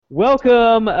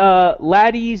Welcome,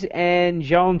 laddies and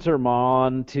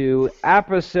gentlemen, to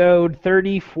episode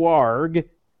 30 Fwarg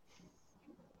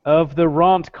of the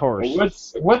Ront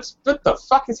Course. What the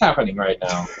fuck is happening right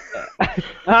now?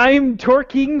 I'm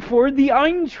torquing for the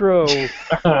intro.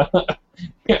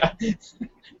 Yeah.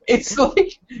 It's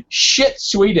like shit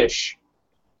Swedish.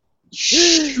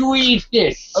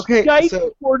 Swedish. Okay, Skype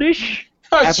so Swedish.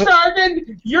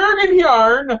 Jürgen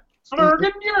Yarn.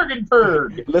 Flurgen Jürgen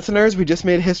Berg. listeners, we just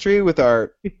made history with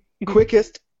our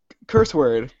quickest curse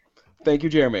word. Thank you,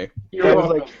 Jeremy. You're That was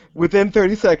welcome. like within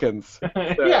 30 seconds.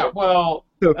 Yeah, well,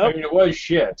 So, I mean, it was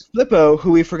shit. Flippo,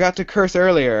 who we forgot to curse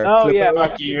earlier. Oh, Flippo, yeah.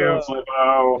 Fuck you,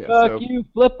 Flippo. Yeah, Fuck so- you,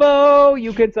 Flippo.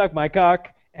 You can suck my cock.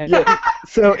 And Yeah,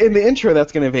 so in the intro,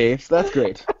 that's going to be, so that's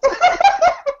great.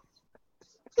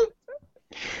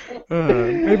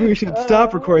 Maybe we should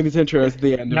stop recording these intros at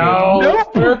the end. No, Nope. it's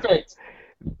perfect.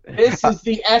 This is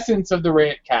the essence of the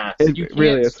Rantcast. It You can't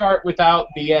really is. start without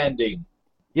the ending.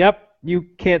 Yep, you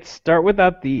can't start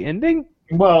without the ending.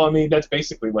 Well, I mean, that's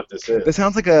basically what this is. This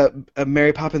sounds like a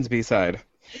Mary Poppins B-side.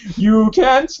 You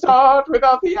can't start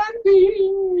without the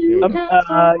ending. You can't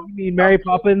start. You mean Mary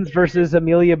Poppins versus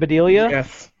Amelia Bedelia?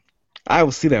 Yes. I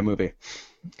will see that movie.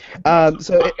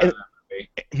 So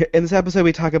in this episode,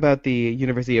 we talk about the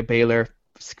University of Baylor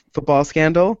football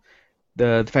scandal,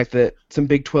 the fact that some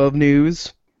Big 12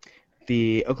 news,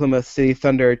 the Oklahoma City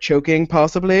Thunder choking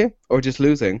possibly, or just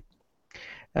losing,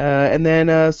 and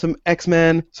then some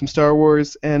X-Men, some Star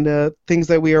Wars, and things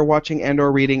that we are watching and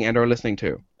or reading and or listening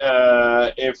to.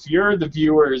 If you're the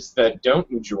viewers that don't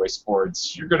enjoy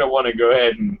sports, you're going to want to go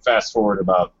ahead and fast forward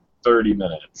about 30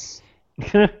 minutes.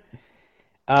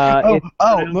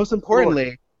 Most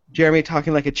importantly, Jeremy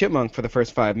talking like a chipmunk for the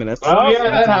first 5 minutes. Oh, yeah,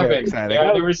 That's that very happened. exciting.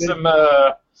 Yeah, there was some...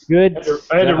 Good. I had to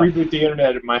stuff. reboot the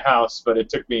internet at my house, but it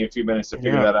took me a few minutes to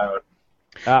figure Yeah. that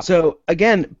out. So,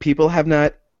 again, people have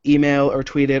not emailed or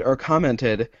tweeted or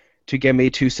commented to get me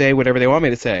to say whatever they want me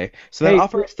to say. So that Hey,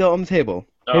 offer is still on the table.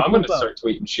 No, Hey, I'm going to Flippo. start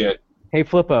tweeting shit. Hey,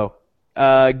 Flippo,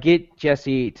 get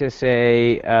Jesse to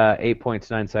say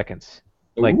 8.9 seconds,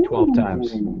 like 12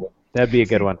 times. Ooh. That'd be a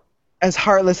good one. As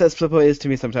heartless as Flippo is to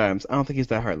me sometimes, I don't think he's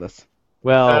that heartless.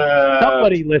 Well,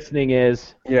 somebody listening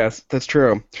is. Yes, that's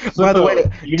true. Flippo, By the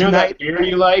way, you know tonight, that beer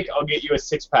you like? I'll get you a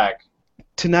 6-pack.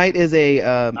 tonight is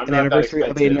an not that anniversary of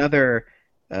expensive. another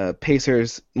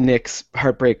Pacers-Knicks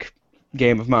heartbreak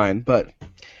game of mine, but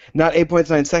not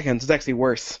 8.9 seconds. It's actually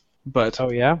worse. But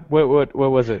Oh yeah, what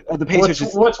was it? the Pacers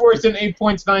What's worse than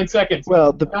 8.9 seconds?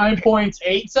 well,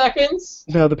 9.8 seconds?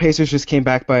 the Pacers just came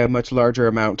back by a much larger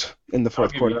amount in the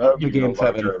fourth quarter I'll of the give you game a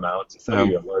larger 7. amount. So- I'll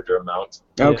give you a larger amount.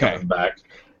 Okay. Coming back.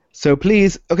 So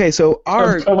please, so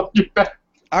our I'm calling you back.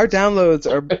 our downloads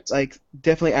are like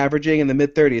definitely averaging in the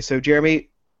mid 30s. So Jeremy,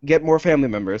 get more family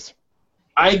members.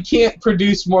 I can't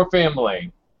produce more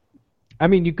family. I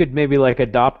mean, you could maybe like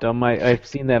adopt them. I've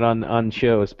seen that on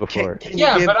shows before. Can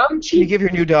Yeah, you give, but I'm can you cheap. give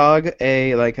your new dog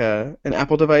an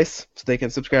Apple device so they can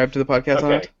subscribe to the podcast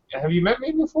on Okay. it? Have you met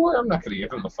me before? I'm not going to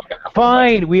give him a fucking Apple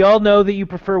Fine, we all know that you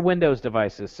prefer Windows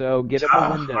devices, so get them a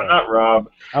device. Windows. I'm not Rob.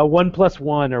 A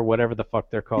 1+1 or whatever the fuck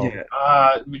they're called.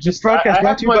 Yeah. Just Broadcast I brought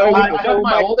have to you my by old, Windows. I have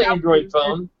my old Android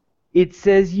phone. It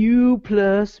says you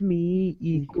plus me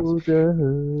equals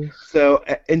us. So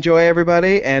enjoy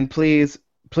everybody, and please,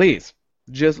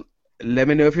 just let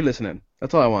me know if you're listening.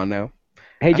 That's all I want to know.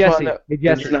 Hey I Jesse, found out- hey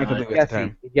Jesse, You're not gonna do it this Jesse,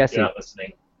 time. hey, Jesse, You're not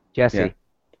listening. Jesse. Yeah.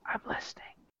 I'm listening.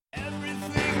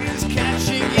 Everything is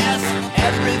catching, yes,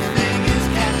 everything is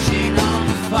catching on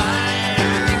fire.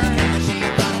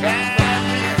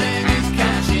 Everything is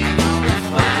catching on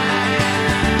fire.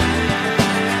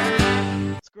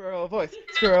 Squirrel voice,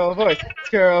 squirrel voice,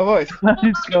 squirrel voice.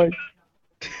 It's going.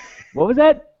 What was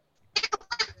that?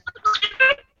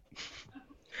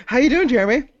 How you doing,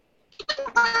 Jeremy?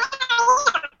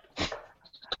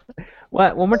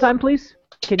 What? One more time, please.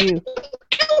 Can you?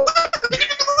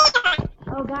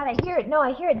 Oh God, I hear it. No,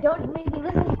 I hear it. Don't make me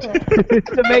listen to it.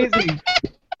 It's amazing.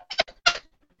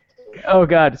 Oh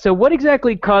God. So what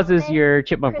exactly causes your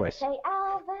chipmunk Chris, voice? say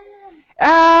Alvin!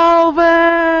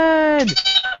 Alvin.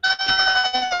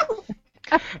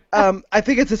 I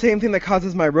think it's the same thing that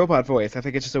causes my robot voice. I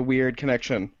think it's just a weird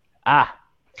connection. Ah.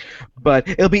 But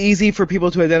it'll be easy for people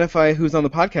to identify who's on the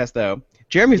podcast, though.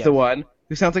 Jeremy's Yes. the one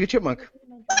who sounds like a chipmunk.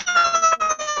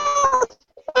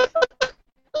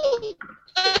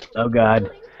 Oh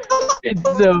God. It's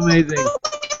so amazing.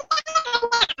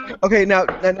 Okay, now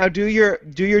do your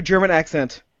German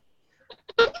accent.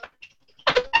 You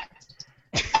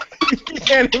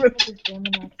can't even.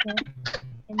 German accent.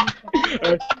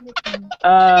 And you can-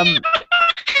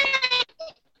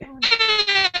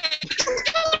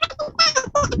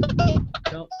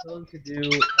 Don't going to do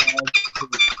Arnold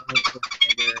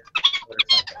Schwarzenegger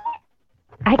motorcycle.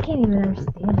 I can't even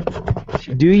understand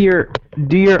it. Do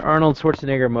your Arnold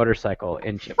Schwarzenegger motorcycle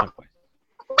in Chipmunk voice.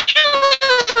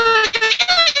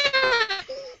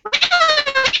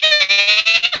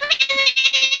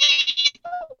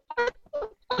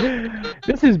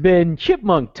 This has been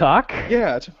Chipmunk Talk.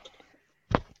 Yeah.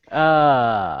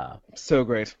 So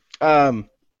great.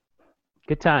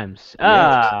 Good times.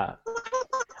 Yeah.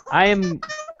 I am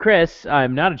Chris.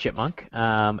 I'm not a chipmunk,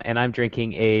 and I'm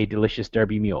drinking a delicious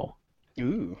Derby Mule.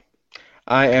 Ooh.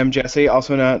 I am Jesse,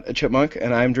 also not a chipmunk,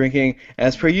 and I'm drinking,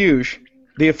 as per usual,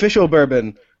 the official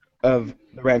bourbon of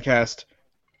the Rantcast,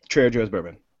 Trader Joe's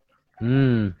bourbon.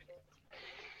 Mmm.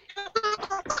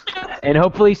 And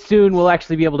hopefully soon we'll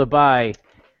actually be able to buy.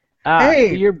 Hey!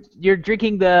 So you're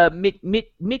drinking the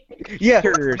Yeah,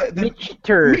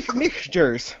 mixtures.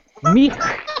 mixtures.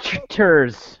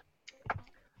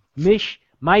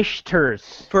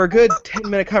 Meishters. For a good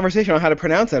 10-minute conversation on how to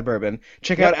pronounce that bourbon,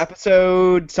 check out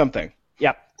episode something.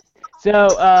 Yep.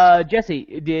 So,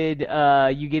 Jesse, did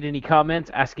you get any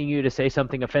comments asking you to say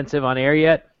something offensive on air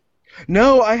yet?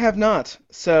 No, I have not.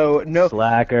 So, no.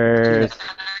 Slackers.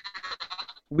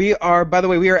 We are, by the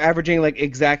way, we are averaging like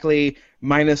exactly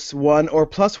 -1 or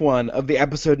 +1 of the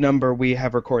episode number we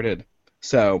have recorded.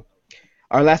 So,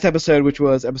 our last episode, which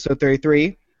was episode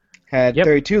 33, had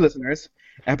 32 listeners.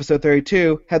 Episode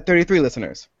 32 had 33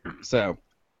 listeners. So,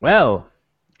 well,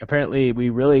 apparently we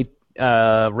really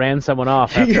ran someone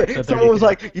off. After someone was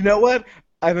like, you know what?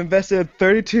 I've invested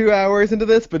 32 hours into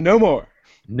this, but no more.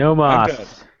 No more. I'm done.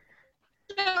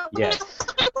 Yes.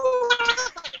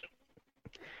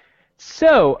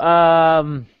 So,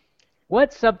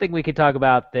 what's something we could talk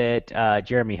about that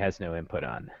Jeremy has no input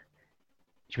on?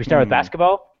 Should we start with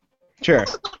basketball? Sure.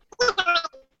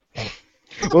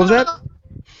 What was that?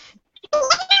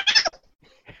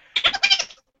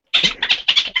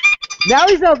 Now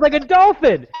he sounds like a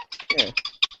dolphin! Yeah.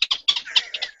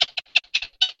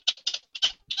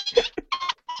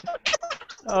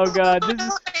 Oh god, this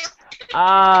is...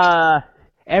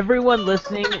 everyone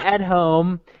listening at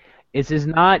home, this is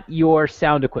not your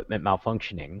sound equipment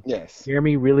malfunctioning. Yes.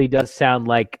 Jeremy really does sound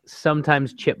like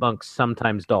sometimes chipmunk,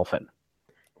 sometimes dolphin.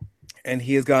 And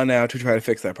he has gone now to try to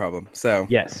fix that problem. So.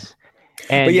 Yes.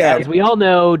 And But yeah. as we all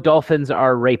know, dolphins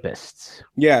are rapists.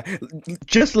 Yeah.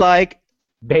 Just like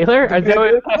Baylor?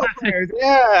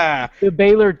 yeah. The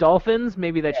Baylor Dolphins?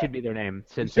 Maybe that should be their name.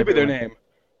 Since Should be their name.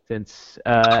 Since,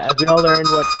 as we all learned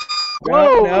what...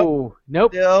 Whoa!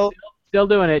 Nope. Still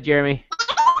doing it, Jeremy.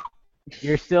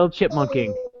 You're still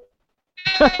chipmunking.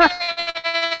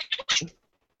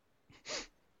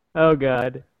 Oh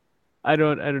god. I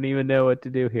don't even know what to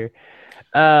do here.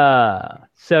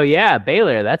 So yeah,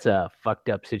 Baylor, that's a fucked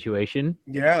up situation.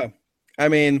 Yeah. I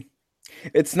mean,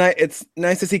 it's nice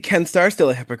to see Ken Starr still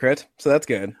a hypocrite, so that's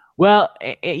good. Well,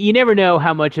 you never know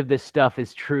how much of this stuff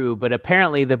is true, but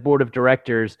apparently the board of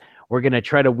directors were going to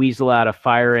try to weasel out of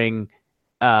firing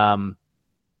Art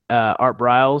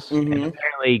Briles, and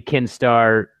apparently Ken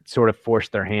Starr sort of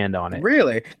forced their hand on it.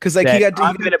 Really? Because like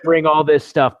I'm going to bring all this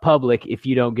stuff public if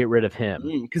you don't get rid of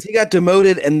him. Because he got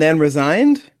demoted and then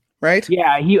resigned, right?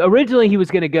 Yeah, he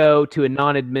was going to go to a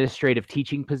non-administrative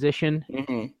teaching position,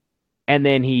 and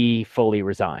then he fully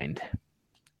resigned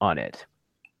on it.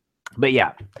 But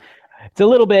yeah, it's a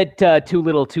little bit too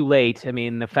little, too late. I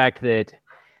mean, the fact that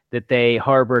they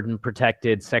harbored and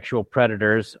protected sexual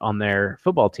predators on their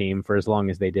football team for as long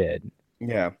as they did.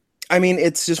 Yeah. I mean,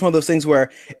 it's just one of those things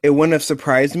where it wouldn't have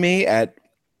surprised me at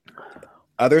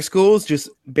other schools. Just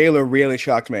Baylor really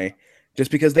shocked me.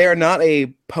 Just because they are not a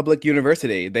public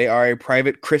university. They are a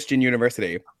private Christian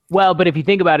university. Well, but if you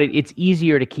think about it, it's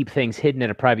easier to keep things hidden at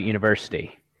a private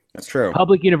university. That's true.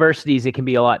 Public universities, it can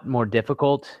be a lot more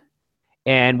difficult.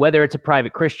 And whether it's a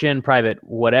private Christian, private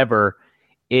whatever,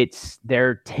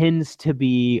 there tends to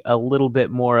be a little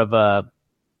bit more of a,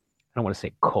 I don't want to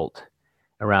say cult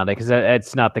around it, because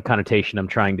that's not the connotation I'm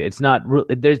trying to. It's not.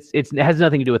 It has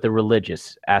nothing to do with the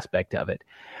religious aspect of it,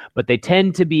 but they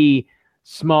tend to be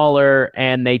smaller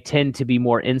and they tend to be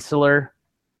more insular,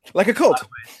 like a cult.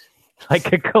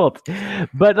 Like a cult.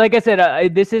 But like I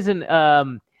said, this isn't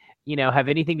have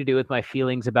anything to do with my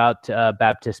feelings about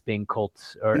Baptists being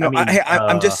cults. Or no,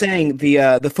 I'm just saying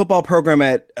the football program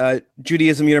at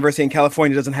Judaism University in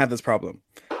California doesn't have this problem.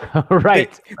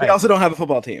 Right. They also don't have a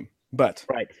football team, but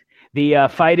right. The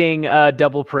fighting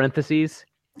double parentheses.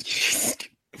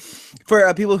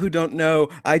 For people who don't know,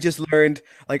 I just learned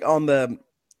like on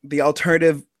the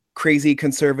alternative crazy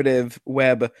conservative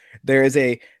web, there is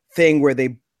a thing where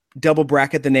they double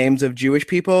bracket the names of Jewish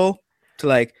people to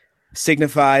like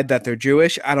signify that they're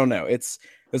Jewish. I don't know. It's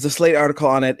There's a Slate article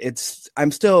on it.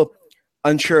 I'm still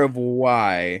unsure of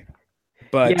why,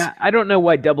 but Yeah, I don't know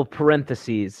why double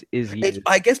parentheses is used.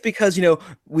 I guess because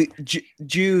we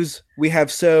Jews, we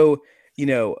have so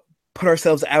put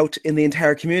ourselves out in the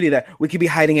entire community that we could be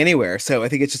hiding anywhere. So I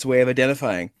think it's just a way of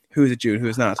identifying who is a Jew and who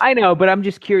is not. I know, but I'm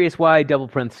just curious why double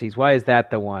parentheses. Why is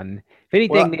that the one? If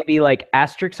anything, Well, maybe like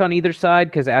asterisks on either side,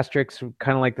 because asterisks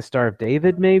kind of like the Star of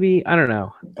David, maybe? I don't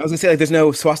know. I was gonna say, like, there's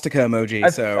no swastika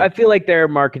emoji, so I feel like their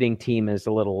marketing team is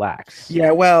a little lax.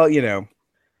 yeah. Well,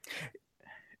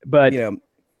 But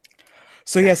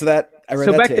So that I read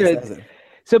So that back today. to-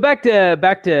 so back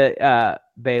to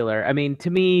Baylor. I mean, to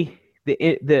me,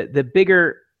 the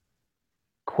bigger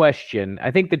question,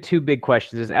 I think the two big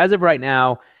questions is, as of right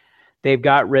now, they've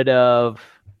got rid of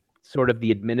sort of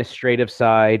the administrative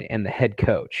side and the head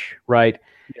coach, right?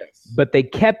 Yes. But they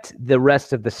kept the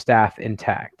rest of the staff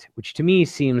intact, which to me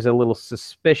seems a little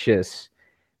suspicious,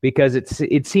 because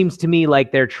it seems to me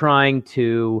like they're trying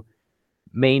to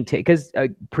maintain, because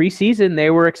preseason they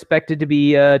were expected to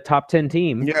be a top 10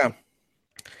 team. Yeah.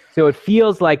 So it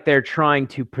feels like they're trying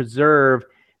to preserve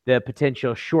the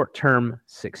potential short-term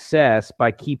success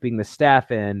by keeping the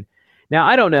staff in. Now,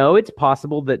 I don't know. It's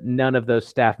possible that none of those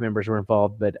staff members were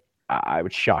involved, but it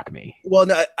would shock me. Well,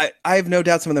 no, I have no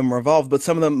doubt some of them were involved, but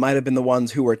some of them might have been the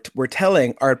ones who were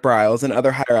telling Art Briles and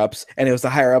other higher ups, and it was the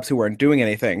higher ups who weren't doing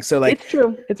anything. So, like, It's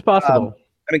true. It's possible.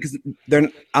 I mean, because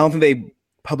I don't think they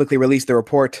publicly released the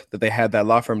report that they had that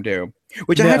law firm do.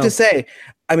 Which I have No. to say,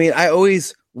 I mean, I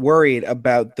always worried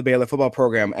about the Baylor football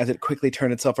program as it quickly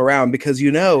turned itself around, because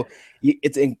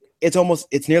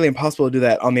it's nearly impossible to do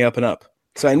that on the up and up.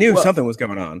 So I knew something was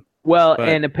going on. Well, but-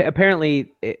 and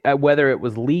apparently, whether it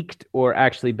was leaked or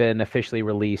actually been officially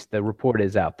released, the report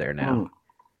is out there now.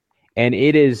 And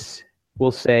it is,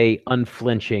 we'll say,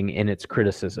 unflinching in its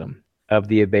criticism of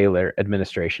the Baylor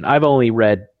administration. I've only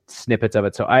read snippets of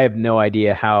it, so I have no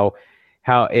idea how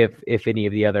if any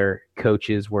of the other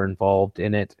coaches were involved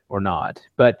in it or not.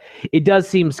 But it does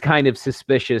seem kind of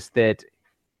suspicious that,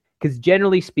 because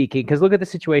generally speaking, because look at the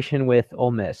situation with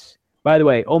Ole Miss. By the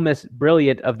way, Ole Miss,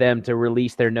 brilliant of them to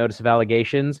release their notice of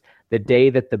allegations the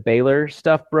day that the Baylor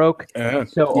stuff broke.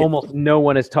 So almost no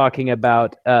one is talking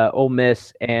about Ole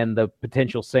Miss and the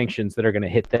potential sanctions that are going to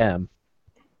hit them.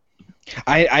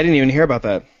 I didn't even hear about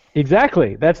that.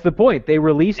 Exactly. That's the point. They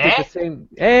released it the same.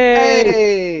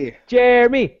 Hey!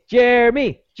 Jeremy!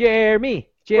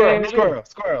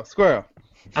 Squirrel.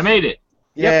 I made it.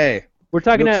 Yay. We're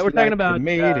talking Looks about like you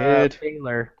made it.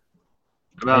 Baylor.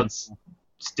 About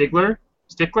Stifler?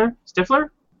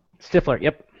 Stifler,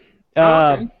 yep.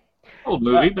 Okay. Old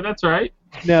movie, but that's all right.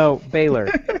 No, Baylor.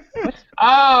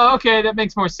 Oh, okay, that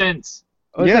makes more sense.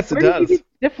 Yes, it Where did you does.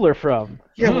 get Stifler from?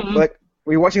 Yeah, like,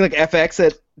 were you watching like FX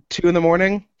at 2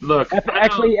 a.m? Look,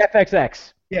 Actually,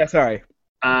 FXX. Yeah, sorry.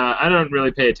 I don't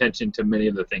really pay attention to many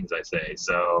of the things I say,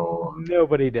 so.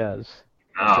 Nobody does.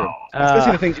 Oh.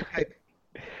 Especially the things you type.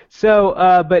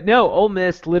 But no, Ole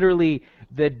Miss, literally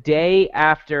the day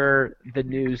after the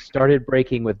news started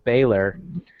breaking with Baylor,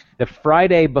 the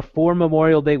Friday before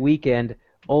Memorial Day weekend,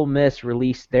 Ole Miss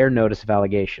released their notice of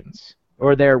allegations,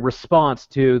 or their response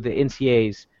to the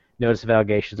NCAA's notice of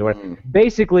allegations, or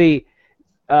basically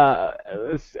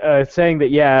saying that,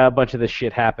 yeah, a bunch of this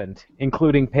shit happened,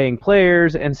 including paying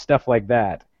players and stuff like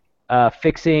that.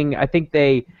 Fixing, I think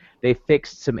they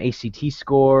fixed some ACT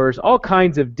scores, all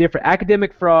kinds of different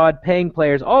academic fraud, paying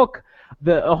players,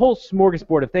 a whole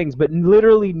smorgasbord of things, but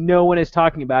literally no one is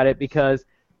talking about it because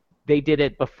they did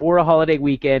it before a holiday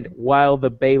weekend while the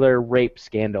Baylor rape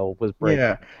scandal was breaking.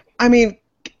 Yeah. I mean,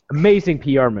 amazing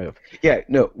PR move. Yeah,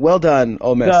 no, well done,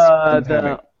 Ole Miss.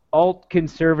 The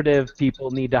alt-conservative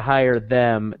people need to hire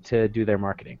them to do their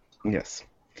marketing. Yes.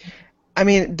 I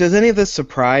mean, does any of this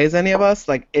surprise any of us?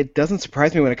 Like, it doesn't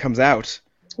surprise me when it comes out.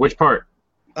 Which part?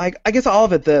 Like, I guess all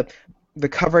of it, the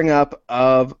covering up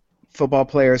of football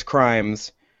players'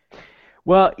 crimes.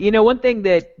 Well, one thing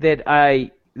that's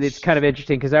kind of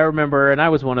interesting, because I remember, and I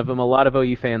was one of them, a lot of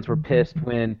OU fans were pissed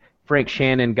when Frank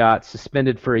Shannon got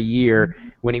suspended for a year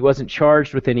when he wasn't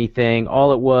charged with anything.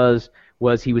 All it was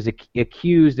he was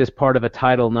accused as part of a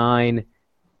Title IX,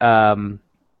 Title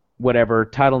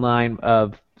IX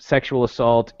of sexual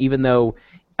assault, even though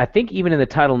I think even in the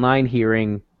Title IX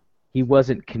hearing, he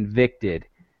wasn't convicted.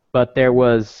 But there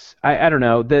was, I don't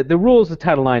know, the rules of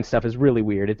Title IX stuff is really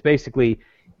weird. It basically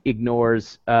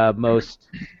ignores most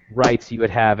rights you would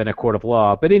have in a court of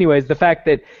law. But anyways, the fact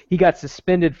that he got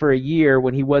suspended for a year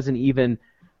when he wasn't even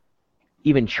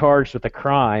charged with a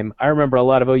crime, I remember a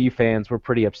lot of OU fans were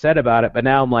pretty upset about it. But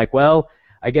now I'm like, well,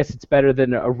 I guess it's better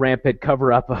than a rampant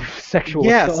cover-up of sexual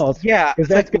Yes, assault. yeah. Because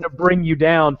It's that's like, going to bring you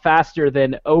down faster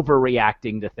than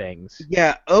overreacting to things.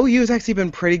 yeah, OU has actually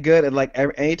been pretty good at like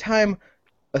anytime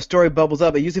a story bubbles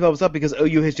up, it usually bubbles up because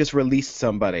OU has just released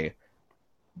somebody.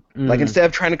 Like instead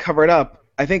of trying to cover it up,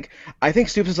 I think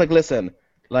Stoops is like, listen,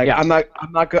 like Yeah. I'm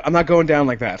not going down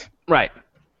like that. Right.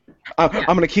 I'm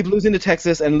gonna keep losing to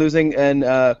Texas and losing in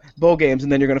bowl games,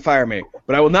 and then you're gonna fire me.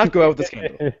 But I will not go out with the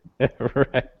scandal.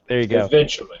 Right. There you go.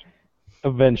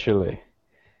 Eventually.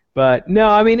 But no,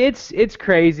 I mean it's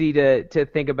crazy to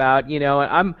think about,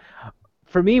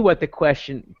 for me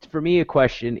a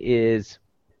question is,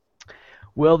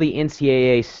 will the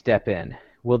NCAA step in?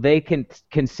 Will they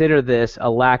consider this a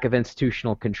lack of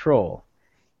institutional control?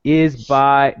 Is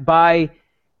by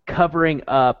covering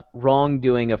up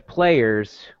wrongdoing of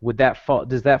players,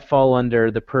 does that fall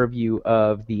under the purview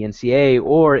of the NCAA,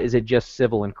 or is it just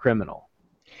civil and criminal?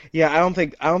 Yeah, I don't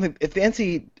think if the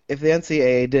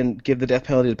NCAA didn't give the death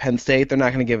penalty to Penn State, they're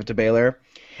not going to give it to Baylor.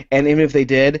 And even if they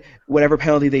did, whatever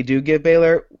penalty they do give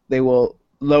Baylor, they will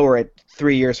lower it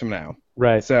 3 years from now.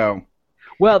 Right. So,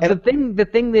 well, the thing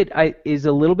that is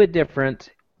a little bit different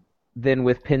than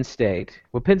with Penn State.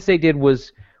 What Penn State did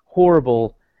was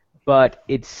horrible, but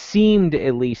it seemed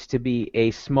at least to be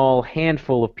a small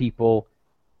handful of people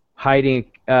hiding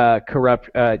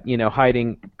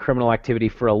hiding criminal activity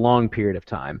for a long period of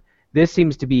time. This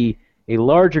seems to be a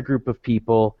larger group of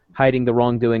people hiding the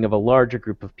wrongdoing of a larger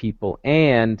group of people.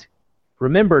 And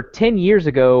remember, 10 years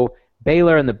ago,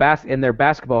 Baylor and their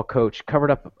basketball coach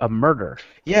covered up a murder.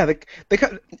 yeah, they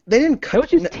didn't. That was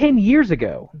just 10 years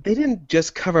ago. They didn't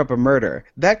just cover up a murder.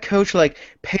 That coach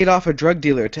paid off a drug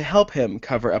dealer to help him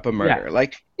cover up a murder. Yeah.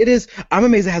 Like it is. I'm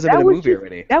amazed it hasn't been a movie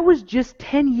already. That was just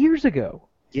 10 years ago.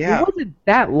 Yeah. It wasn't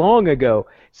that long ago.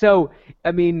 So,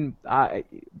 I mean, I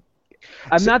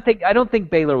don't think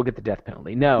Baylor will get the death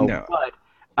penalty. No. But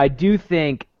I do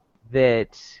think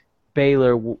that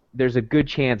there's a good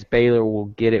chance Baylor will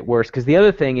get it worse. Because the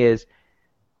other thing is,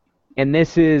 and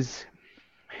this is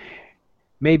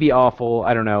maybe awful,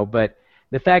 I don't know, but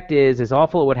the fact is, as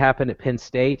awful as what happened at Penn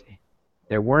State,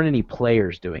 there weren't any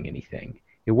players doing anything.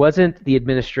 It wasn't the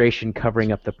administration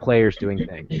covering up the players doing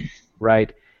things,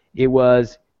 right? It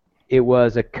was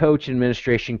a coach and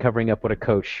administration covering up what a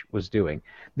coach was doing.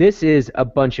 This is a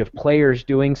bunch of players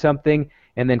doing something,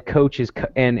 and then coaches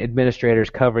and administrators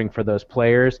covering for those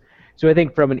players. So I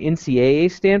think from an NCAA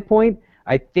standpoint,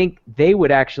 I think they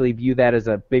would actually view that as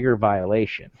a bigger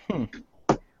violation.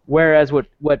 Whereas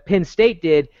what Penn State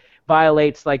did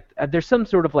violates, there's some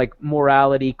sort of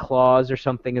morality clause or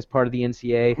something as part of the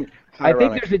NCAA. I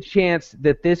think there's a chance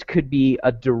that this could be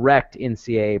a direct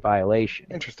NCAA violation.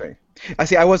 Interesting. I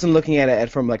see. I wasn't looking at it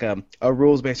from a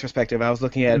rules-based perspective. I was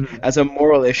looking at it as a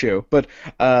moral issue. But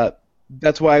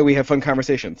that's why we have fun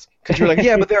conversations. Because you're like,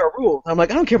 yeah, but there are rules. I'm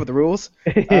like, I don't care about the rules.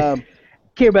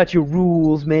 Care about your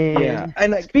rules, man. Yeah.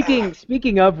 And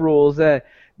speaking of rules,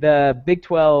 the Big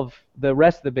 12, the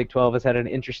rest of the Big 12 has had an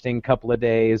interesting couple of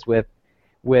days with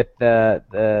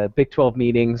the Big 12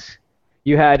 meetings.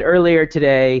 You had earlier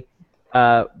today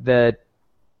the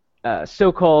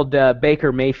so-called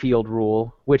Baker Mayfield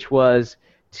rule, which was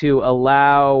to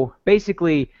allow,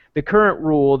 basically the current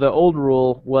rule, the old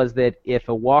rule was that if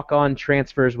a walk-on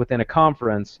transfers within a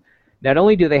conference, not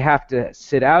only do they have to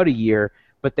sit out a year,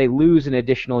 but they lose an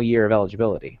additional year of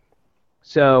eligibility.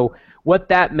 So what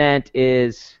that meant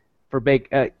is for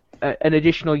an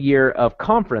additional year of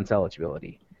conference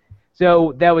eligibility.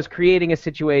 So that was creating a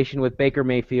situation with Baker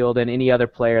Mayfield and any other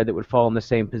player that would fall in the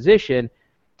same position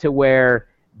to where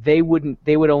they would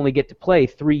only get to play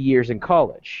 3 years in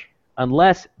college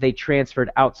unless they transferred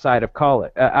outside of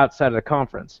college, outside of the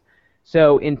conference.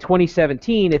 So in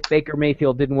 2017, if Baker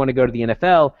Mayfield didn't want to go to the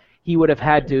NFL, he would have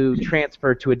had to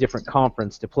transfer to a different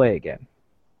conference to play again.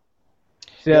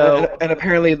 So and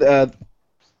apparently the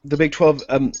Big 12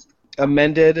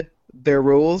 amended their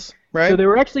rules, right? So there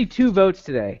were actually 2 votes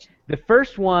today. The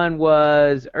first one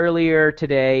was earlier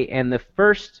today, and the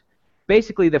first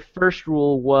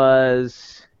rule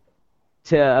was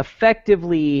to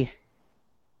effectively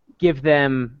give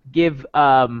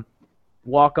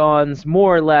walk-ons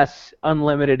more or less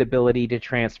unlimited ability to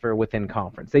transfer within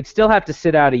conference. They'd still have to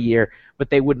sit out a year, but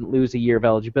they wouldn't lose a year of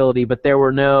eligibility, but there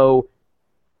were no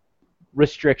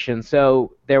restrictions.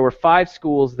 So there were 5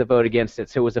 schools that voted against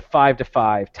it, so it was a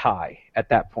 5-5 tie at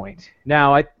that point.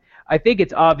 Now, I think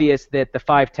it's obvious that the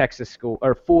 4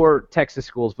 Texas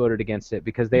schools voted against it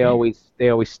because they always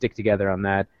stick together on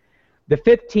that. The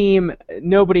 5th team,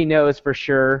 nobody knows for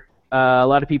sure.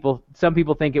 Some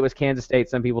people think it was Kansas State,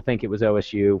 some people think it was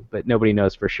OSU, but nobody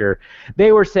knows for sure.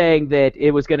 They were saying that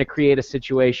it was going to create a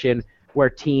situation where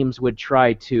teams would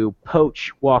try to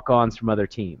poach walk-ons from other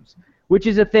teams, which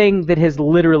is a thing that has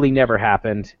literally never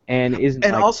happened and isn't.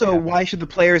 And also, why should the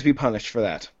players be punished for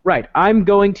that? Right. I'm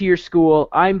going to your school.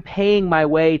 I'm paying my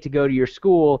way to go to your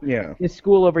school. Yeah. This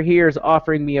school over here is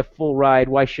offering me a full ride.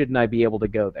 Why shouldn't I be able to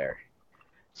go there?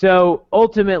 So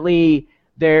ultimately,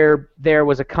 there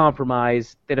was a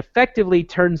compromise that effectively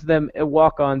turns them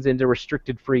walk-ons into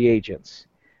restricted free agents.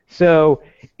 So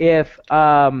if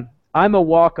I'm a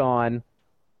walk-on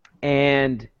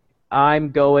and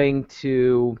I'm going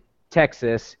to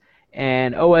Texas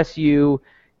and OSU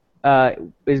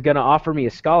is going to offer me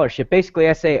a scholarship, basically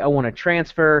I say I want to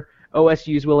transfer,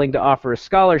 OSU is willing to offer a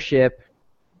scholarship,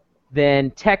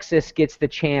 then Texas gets the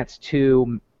chance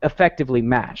to effectively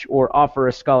match or offer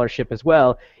a scholarship as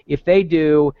well. If they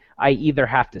do, I either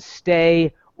have to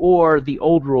stay or the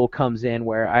old rule comes in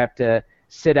where I have to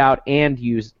sit out and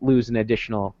lose an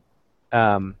additional.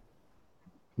 Man,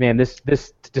 this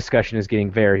discussion is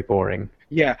getting very boring.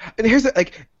 Yeah, and here's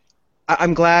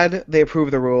I'm glad they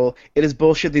approved the rule. It is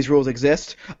bullshit these rules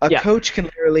exist. A coach can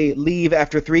literally leave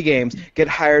after 3 games, get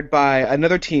hired by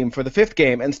another team for the 5th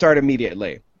game, and start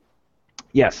immediately.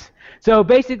 Yes. So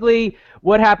basically,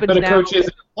 what happens now... But a coach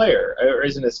isn't a player, or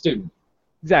isn't a student.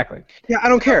 Exactly. Yeah, I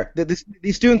don't care.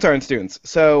 These students aren't students.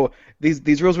 So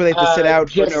these rules where they have to sit out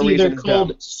for no reason. They're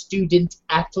called student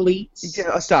athletes.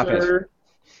 Yeah, stop it.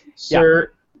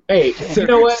 Sir. Hey, Sir, you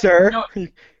know what? Sir.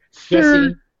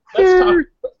 Jesse,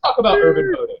 let's talk about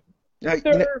urban voting.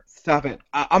 Stop it.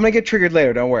 I'm going to get triggered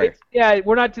later, don't worry.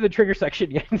 We're not to the trigger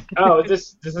section yet. Oh,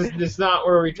 this is not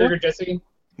where we trigger Jesse?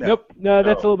 No. Nope. No,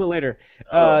 that's a little bit later.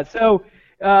 So,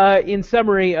 in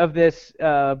summary of this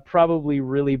probably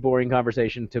really boring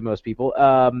conversation to most people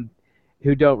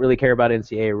who don't really care about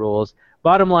NCAA rules,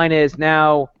 bottom line is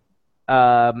now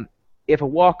if a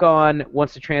walk-on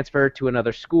wants to transfer to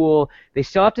another school, they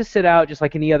still have to sit out just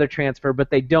like any other transfer, but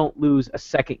they don't lose a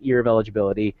second year of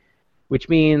eligibility, which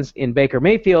means in Baker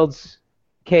Mayfield's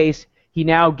case, he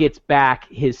now gets back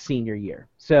his senior year.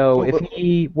 So if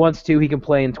he wants to, he can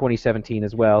play in 2017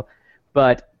 as well.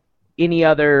 But any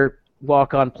other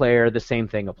walk-on player, the same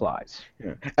thing applies.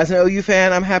 Yeah. As an OU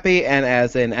fan, I'm happy, and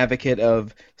as an advocate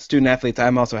of student athletes,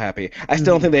 I'm also happy. I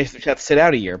still don't think they should have to sit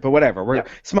out a year, but whatever. We're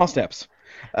small steps.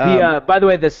 By the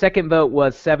way, the second vote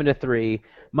was 7-3.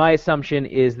 My assumption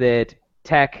is that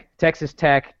Texas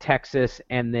Tech, Texas,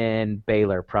 and then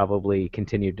Baylor probably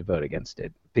continued to vote against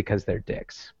it because they're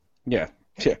dicks. Yeah.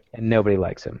 And nobody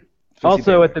likes him.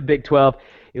 Also at the Big 12,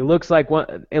 it looks like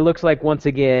once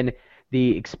again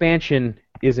the expansion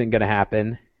isn't going to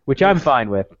happen, which I'm fine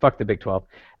with. Fuck the Big 12.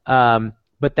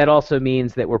 But that also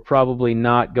means that we're probably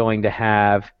not going to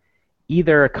have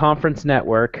either a conference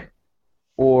network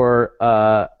or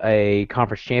a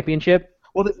conference championship.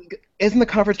 Well, isn't the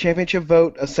conference championship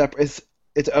vote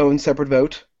its own separate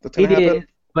vote? That's going to happen? Is,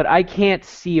 but I can't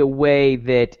see a way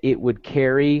that it would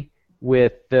carry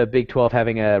with the Big 12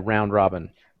 having a round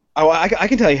robin. Oh, I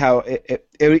can tell you how it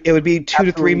would be $2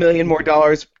 to $3 million more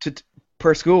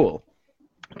per school.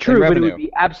 True, but it would be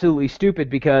absolutely stupid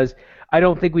because I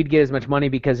don't think we'd get as much money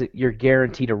because you're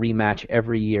guaranteed a rematch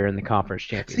every year in the conference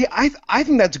championship. See, I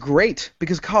think that's great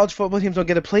because college football teams don't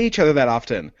get to play each other that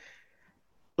often.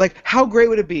 Like, how great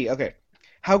would it be? Okay,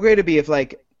 how great would it be if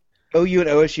OU and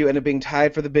OSU end up being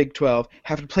tied for the Big 12,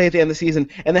 have to play at the end of the season,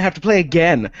 and then have to play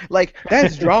again? Like,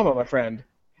 that's drama, my friend.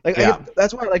 Like,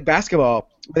 that's why I like basketball.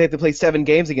 They have to play 7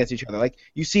 games against each other. Like,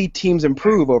 you see teams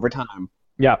improve over time.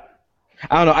 Yeah.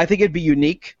 I don't know. I think it'd be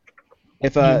unique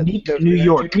if Unique New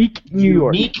York.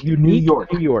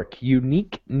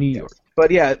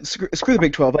 But yeah, screw the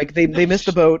Big 12. Like they missed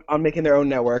the boat on making their own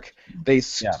network. They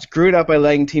screwed up by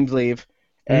letting teams leave,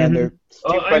 and they're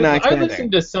stupid by not expanding. I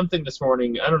listened to something this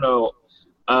morning. I don't know.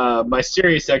 My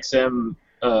Sirius XM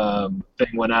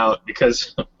thing went out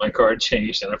because my card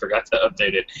changed and I forgot to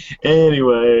update it.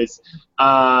 Anyways,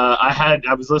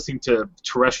 I was listening to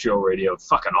terrestrial radio.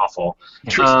 Fucking awful.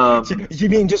 You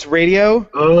mean just radio?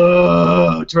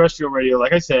 Oh, terrestrial radio,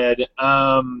 like I said.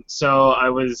 So I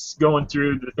was going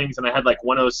through the things and I had like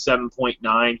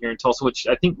 107.9 here in Tulsa, which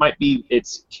I think might be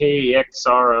it's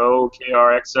KXRO,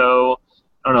 KRXO.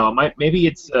 I don't know. Maybe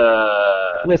it's.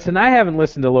 Listen, I haven't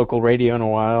listened to local radio in a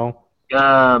while.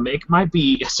 It might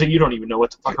be. So you don't even know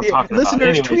what the fuck I'm talking about.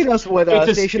 Listeners, tweet us what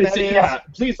station that is. Yeah,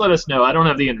 please let us know. I don't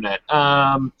have the internet.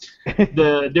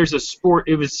 There's a sport.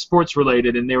 It was sports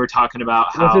related, and they were talking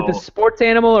about how. Was it the sports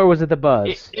animal or was it the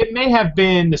buzz? It may have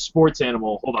been the sports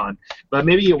animal. Hold on, but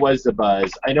maybe it was the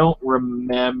buzz. I don't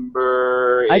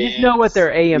remember. I just know what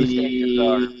their AM stations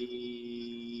are.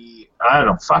 I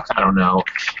don't know.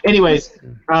 Anyways,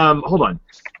 hold on.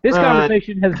 This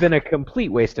conversation has been a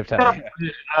complete waste of time.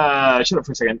 Shut up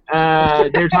for a second.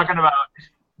 They're talking about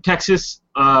Texas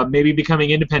maybe becoming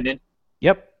independent,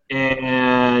 Yep.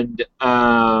 and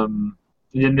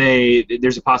then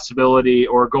there's a possibility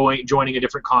or joining a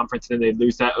different conference, and then they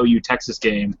lose that OU Texas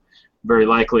game, very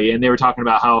likely. And they were talking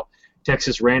about how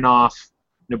Texas ran off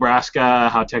Nebraska,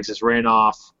 how Texas ran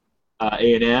off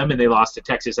A&M, and they lost a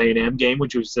Texas A&M game,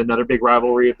 which was another big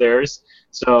rivalry of theirs.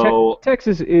 So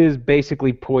Texas is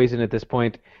basically poison at this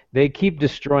point. They keep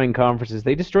destroying conferences.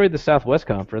 They destroyed the Southwest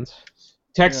Conference.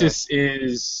 Texas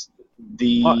is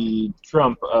the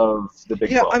Trump of the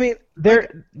Big 12. I mean,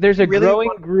 There's a really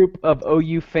growing group of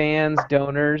OU fans,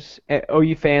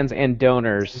 OU fans and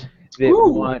donors that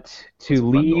want to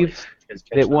leave.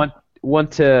 That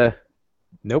want to.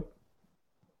 Nope.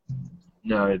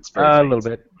 No, it's A little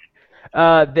bit.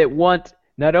 That want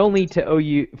not only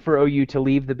for OU to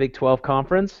leave the Big 12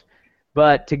 conference,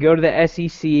 but to go to the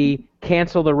SEC,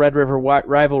 cancel the Red River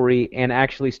rivalry, and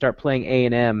actually start playing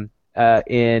A&M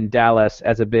in Dallas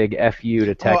as a big FU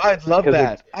to Texas. Oh, I'd love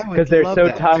that. Because they're so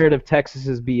tired of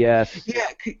Texas's BS. Yeah,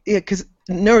 because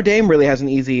Notre Dame really has an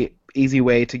easy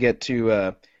way to get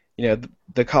to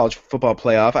the college football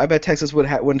playoff. I bet Texas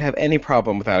wouldn't have any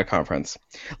problem without a conference.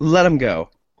 Let them go.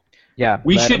 Yeah,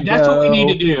 That's what we need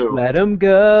to do. Let them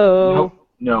go.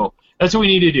 No. That's what we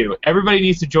need to do. Everybody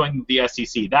needs to join the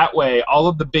SEC. That way, all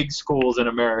of the big schools in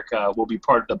America will be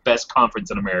part of the best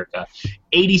conference in America.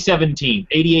 87 teams,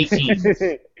 88 teams.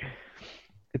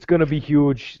 It's going to be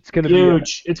huge. It's going to be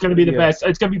huge. It's going to be the best.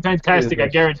 It's going to be fantastic. I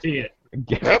guarantee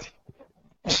it.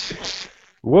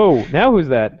 Whoa! Now who's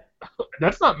that?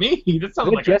 That's not me. That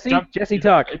sounds like Jesse. Jesse,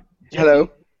 talk. Hello.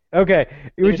 Okay,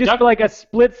 it was just for like a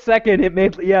split second. It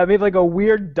made like a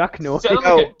weird duck noise. It sounded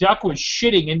like a duck was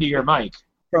shitting into your mic.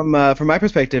 From my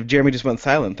perspective, Jeremy just went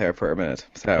silent there for a minute.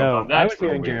 So No, I was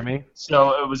hearing Jeremy.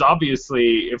 So it was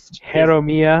obviously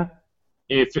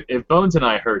if Bones and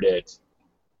I heard it,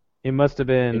 it must have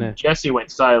been. And Jesse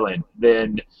went silent.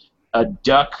 Then a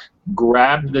duck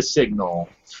grabbed the signal,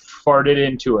 farted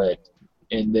into it,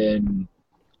 and then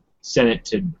sent it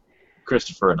to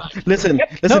Christopher and I. Listen,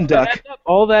 Duck.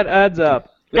 All that adds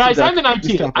up. Guys, I'm in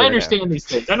IT. I understand these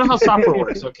things. I know how software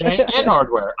works, okay? And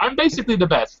hardware. I'm basically the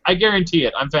best. I guarantee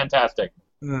it. I'm fantastic.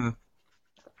 All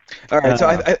right,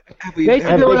 so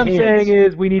basically what I'm saying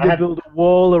is we need to build a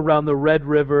wall around the Red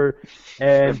River,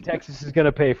 and Texas is going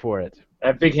to pay for it. I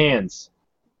have big hands.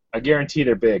 I guarantee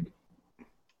they're big.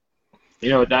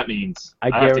 You know what that means. I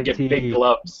have to get big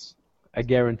gloves. I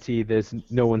guarantee there's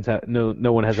no one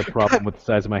has a problem with the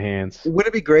size of my hands. Would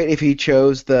it be great if he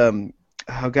chose the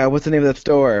what's the name of that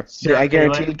store? The I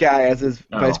Guarantee guy as his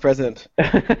vice president.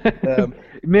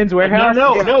 Men's Warehouse?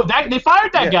 No, they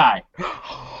fired that guy.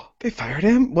 They fired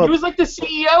him? Well, he was like the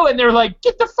CEO, and they're like,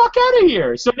 get the fuck out of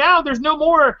here. So now there's no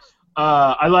more,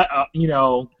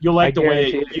 you'll like the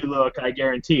way you look, I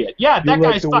guarantee it. Yeah, that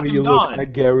guy's fucking gone. I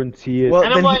guarantee it. Well,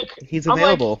 and then he's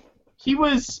available. He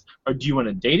was, do you want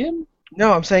to date him?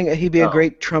 No, I'm saying he'd be a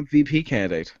great Trump VP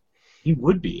candidate. He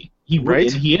would be. He would,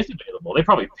 right? And he is available. They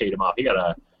probably paid him off. He got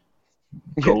a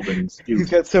golden suit. He's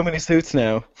got so many suits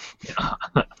now.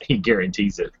 He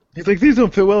guarantees it. He's like, these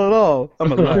don't fit well at all.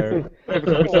 I'm a liar.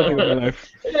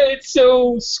 It's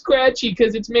so scratchy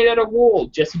because it's made out of wool.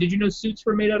 Jesse, did you know suits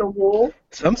were made out of wool?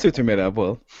 Some suits are made out of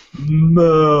wool.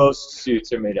 Most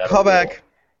suits are made out of wool.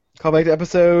 Call back to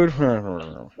episode.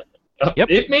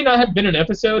 Yep. It may not have been an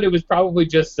episode. It was probably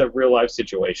just a real-life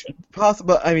situation.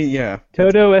 Possible. I mean, yeah.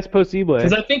 Todo es posible.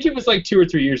 Because I think it was like 2 or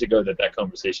 3 years ago that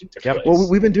conversation took place. Well,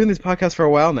 we've been doing this podcast for a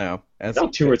while now.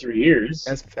 Not 2 or 3 years.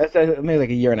 As maybe like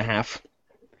a year and a half.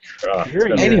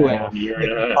 Anyway,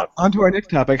 on to our next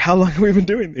topic. How long have we been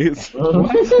doing these?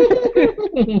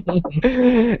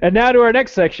 And now to our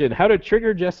next section, how to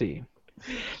trigger Jesse.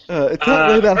 It's not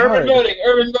really that hard.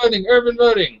 Urban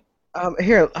voting.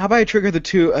 Here, how about I trigger the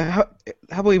two? How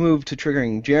about we move to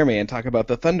triggering Jeremy and talk about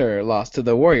the Thunder loss to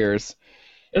the Warriors?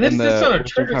 And that's not a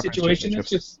trigger situation. It's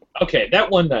just okay. That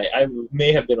one night, I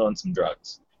may have been on some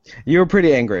drugs. You were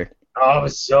pretty angry. Oh, I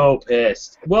was so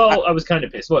pissed. Well, I was kind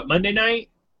of pissed. What, Monday night?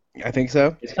 I think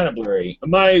so. It's kind of blurry.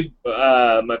 My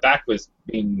back was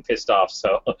being pissed off,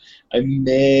 so I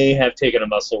may have taken a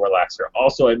muscle relaxer.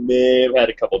 Also, I may have had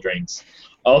a couple drinks.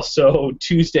 Also,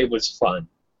 Tuesday was fun.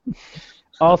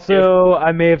 Also,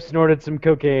 I may have snorted some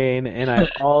cocaine, and I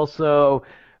also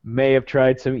may have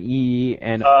tried some E,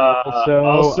 and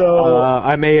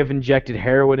I may have injected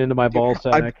heroin into my ball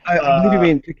sack. I believe you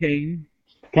mean cocaine.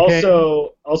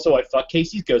 Also, I fucked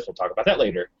Casey's ghost. We'll talk about that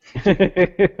later.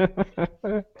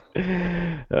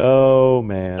 Oh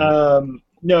man.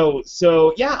 No,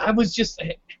 so yeah, I was just.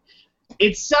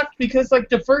 It sucked because like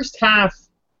the first half,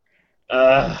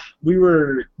 we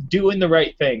were doing the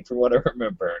right thing from what I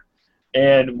remember,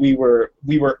 and we were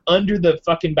under the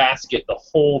fucking basket the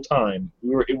whole time.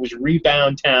 It was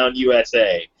rebound town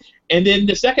USA. And then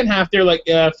the second half, they're like,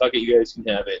 yeah, fuck it, you guys can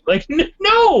have it. Like,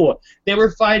 no! They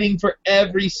were fighting for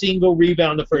every single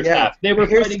rebound the first half. They were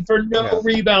fighting for no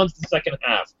rebounds the second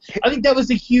half. I think that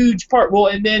was a huge part. Well,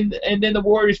 and then the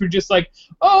Warriors were just like,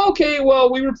 oh, okay,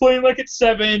 well, we were playing like at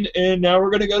 7, and now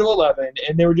we're going to go to 11.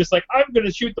 And they were just like, I'm going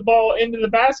to shoot the ball into the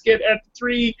basket at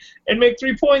 3 and make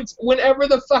 3 points whenever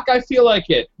the fuck I feel like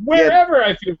it. Wherever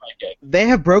I feel like it. They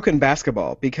have broken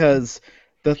basketball because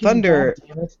the Thunder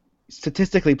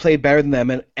statistically played better than them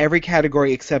in every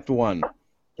category except one.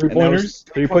 Three-pointers?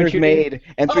 Three-pointers made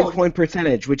and three-point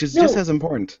percentage, which is just as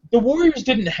important. The Warriors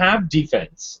didn't have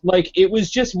defense. Like, it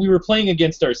was just we were playing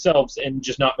against ourselves and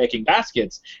just not making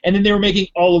baskets, and then they were making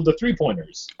all of the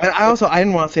three-pointers. And I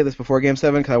didn't want to say this before Game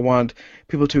 7 because I want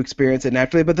people to experience it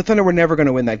naturally, but the Thunder were never going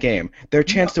to win that game. Their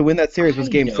chance to win that series was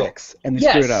Game 6, and they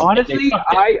screwed it up. Honestly,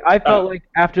 I felt like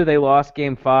after they lost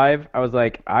Game 5, I was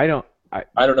like, I don't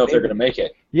know if they're going to make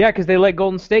it. Yeah, because they let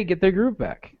Golden State get their groove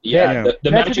back. Yeah.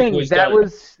 The Magic was done.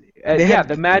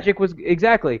 The Magic was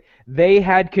exactly. They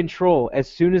had control. As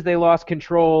soon as they lost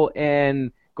control and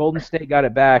Golden State got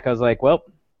it back, I was like, well,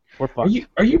 we're fucked.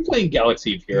 Are you playing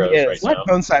Galaxy of Heroes right now?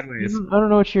 Going sideways. I don't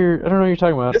know what you're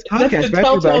talking about. This That's podcast the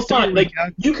telltale sign. Like,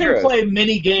 you can play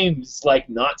many games like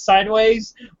not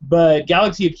sideways, but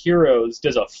Galaxy of Heroes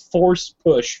does a force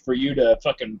push for you to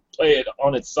fucking play it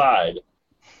on its side.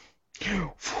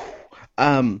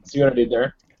 See what I did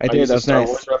there? I did. That was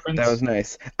nice. That was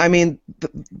nice. I mean,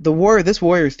 this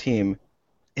Warriors team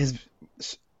is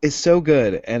so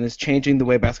good and is changing the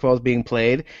way basketball is being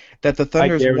played that the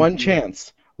Thunder's one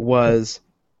chance was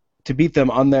to beat them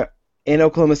in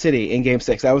Oklahoma City in Game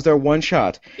 6. That was their one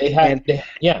shot. And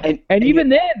even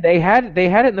then, they had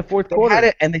it in the fourth quarter. They had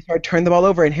it, and they started turning the ball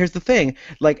over. And here's the thing: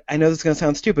 like, I know this is going to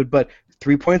sound stupid, but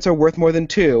 3 points are worth more than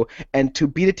 2. And to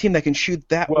beat a team that can shoot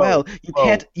that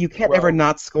you can't ever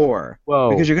not score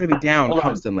because you're going to be down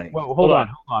constantly. Hold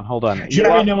on.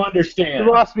 Jerry, no understand.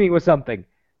 You lost me with something.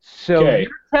 So you're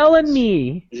telling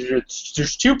me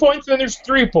there's 2 points and there's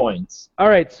 3 points. All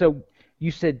right, so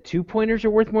you said 2-pointers are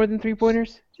worth more than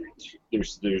 3-pointers?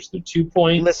 There's the 2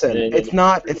 points. Listen, it's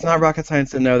not rocket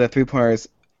science to know that 3-pointers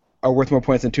are worth more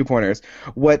points than 2-pointers.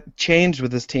 What changed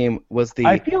with this team was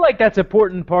I feel like that's an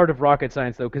important part of rocket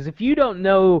science, though, because if you don't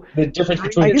know the difference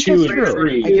between 2 and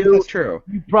 3, I guess that's true.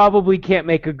 You probably can't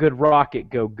make a good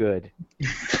rocket go good.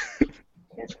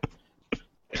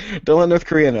 Don't let North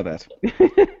Korea know that.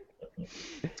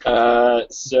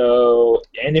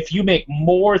 And if you make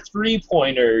more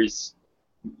 3-pointers,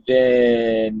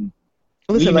 then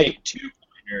we make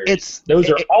 2-pointers. Those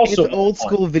are also it's old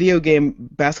school video game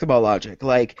basketball logic.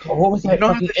 Like, what was that?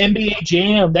 NBA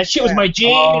Jam. That shit was my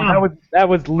jam. Oh, that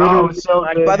was literally. So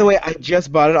good. By the way, I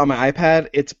just bought it on my iPad.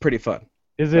 It's pretty fun.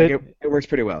 Is it? Like, it works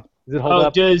pretty well. Does it hold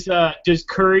up? Does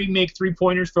Curry make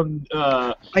 3-pointers from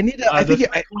the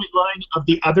 3-point line of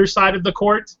the other side of the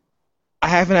court? I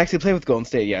haven't actually played with Golden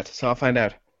State yet, so I'll find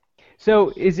out.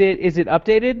 So is it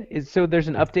updated? So there's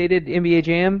an updated NBA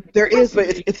Jam? There is,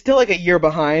 but it's still like a year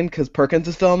behind because Perkins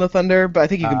is still on the Thunder. But I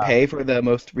think you can pay for the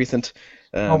most recent.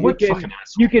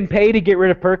 You can pay to get rid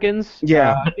of Perkins.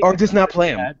 Yeah, or just not play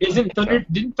him. Didn't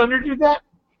Thunder do that?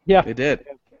 Yeah, they did.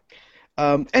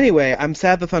 Anyway, I'm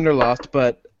sad the Thunder lost,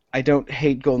 but I don't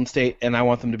hate Golden State, and I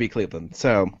want them to beat Cleveland.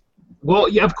 So. Well,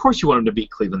 yeah, of course you want them to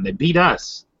beat Cleveland. They beat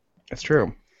us. That's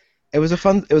true. It was a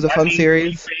fun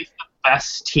series. We faced the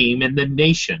best team in the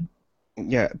nation.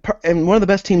 Yeah, and one of the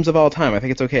best teams of all time. I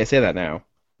think it's okay to say that now.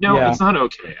 No, it's not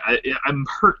okay. I'm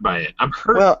hurt by it. I'm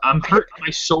hurt. Well, I'm hurt by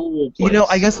my soul. You know,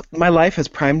 I guess my life has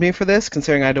primed me for this,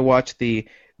 considering I had to watch the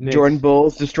Jordan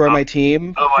Bulls destroy my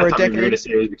team for a decade. I thought you were going to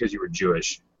say it was because you were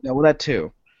Jewish. No, well, that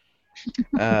too.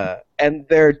 And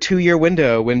their 2-year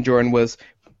window when Jordan was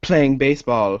playing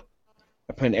baseball,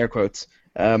 I put in air quotes.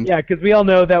 Because we all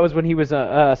know that was when he was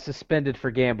suspended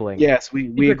for gambling. Yes,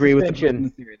 we agree with the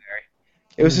theory there.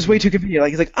 It was just way too convenient.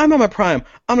 Like, he's like, I'm on my prime.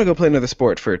 I'm going to go play another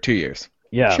sport for 2 years.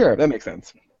 Yeah. Sure, that makes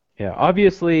sense. Yeah,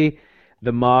 obviously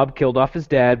the mob killed off his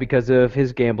dad because of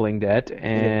his gambling debt,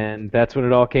 and that's when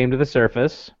it all came to the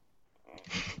surface.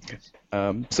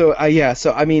 So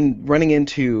I mean, running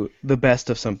into the best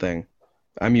of something,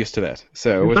 I'm used to that.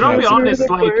 So, but I'll be honest,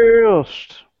 like,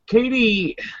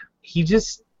 KD, he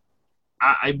just,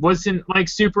 I wasn't like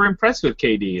super impressed with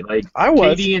KD. Like, I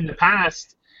was. KD in the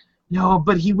past, no,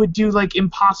 but he would do like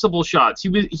impossible shots.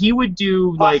 He would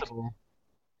do like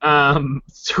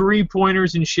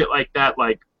 3-pointers and shit like that,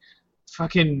 like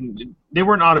fucking, they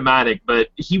weren't automatic, but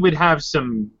he would have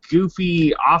some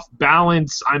goofy, off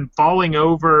balance, I'm falling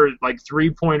over, like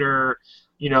 3-pointer,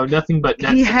 nothing but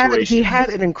net situations.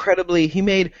 He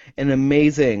made an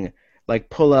amazing like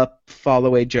pull up fall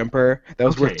away jumper that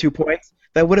was worth 2 points.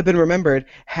 That would have been remembered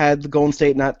had the Golden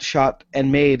State not shot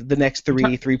and made the next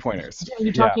 3-pointers. Yeah,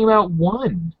 you're talking about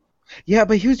one. Yeah,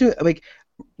 but he was doing like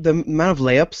the amount of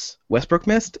layups Westbrook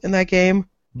missed in that game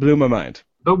blew my mind.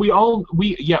 But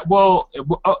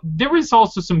there was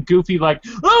also some goofy, like,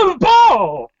 oh, the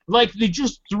ball! Like, they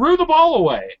just threw the ball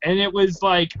away. And it was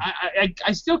like,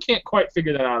 I still can't quite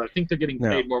figure that out. I think they're getting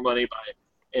paid more money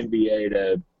by NBA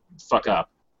to fuck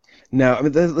up. No, I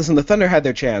mean, listen, the Thunder had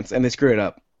their chance, and they screwed it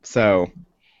up. So,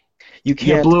 you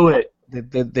can't... You blew it.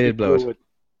 They did blow it.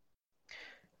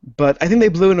 But I think they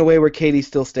blew in a way where KD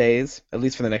still stays, at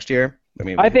least for the next year.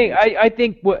 I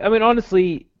think,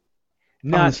 honestly...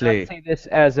 Not to say this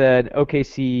as an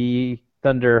OKC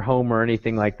Thunder home or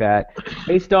anything like that.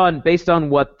 Based on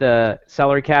what the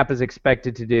salary cap is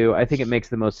expected to do, I think it makes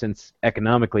the most sense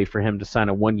economically for him to sign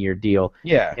a 1-year deal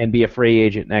and be a free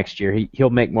agent next year. He'll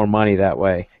make more money that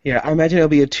way. Yeah, I imagine it'll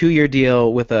be a 2-year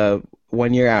deal with a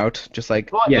 1 year out, just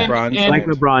like LeBron. Like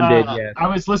LeBron did, yeah. I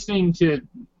was listening to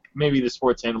maybe the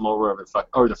Sports Animal or whatever the fuck,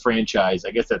 or the franchise.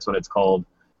 I guess that's what it's called.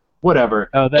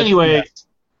 Whatever. Anyway.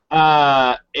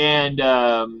 And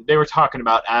they were talking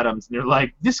about Adams, and they're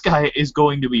like, this guy is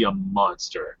going to be a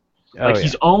monster.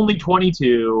 He's only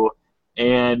 22,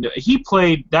 and he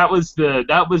played. That was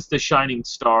the shining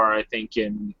star, I think,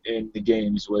 in the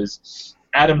games. Was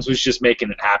Adams was just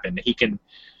making it happen. He can,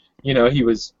 he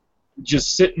was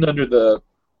just sitting under the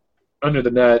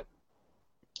net,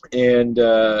 and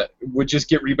would just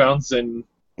get rebounds and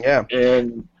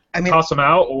toss him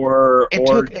out,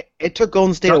 it took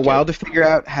Golden State a while to figure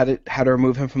out how to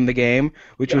remove him from the game,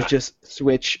 which was just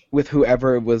switch with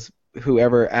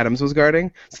whoever Adams was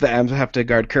guarding. So the Adams would have to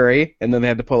guard Curry, and then they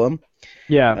had to pull him.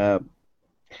 Yeah.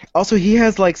 Also, he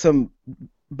has like some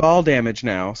ball damage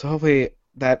now, so hopefully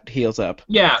that heals up.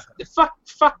 Yeah.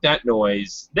 Fuck that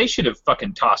noise. They should have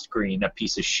fucking tossed Green, that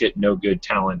piece of shit, no good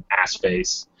talent, ass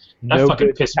face. That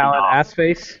fucking pissed me off. Ass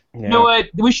face. Yeah. You know what?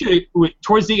 We should,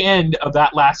 towards the end of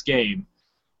that last game,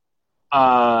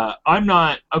 I'm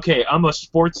a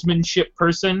sportsmanship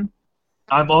person.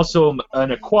 I'm also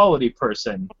an equality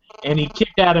person, and he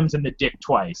kicked Adams in the dick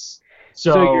twice.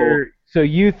 So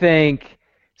you think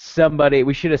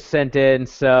we should have sent in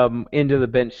some into the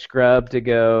bench scrub to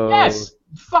go? Yes,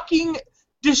 fucking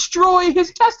destroy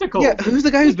his testicles. Yeah, who's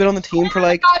the guy who's been on the team for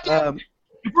like?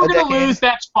 If we're going to lose,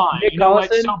 that's fine. Nick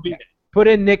Collison? So be it. Put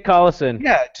in Nick Collison.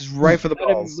 Yeah, just right for the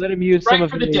balls. Let him use some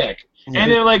of the dick.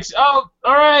 And they're like, oh,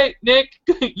 all right, Nick,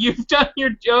 you've done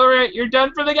you're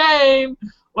done for the game.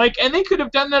 Like, and they could have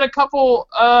done that a couple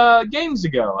games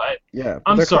ago.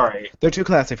 I'm sorry. They're too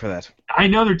classy for that. I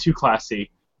know they're too classy,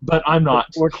 but I'm not.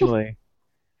 Unfortunately.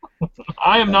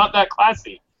 I am not that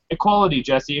classy. Equality,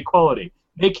 Jesse, equality.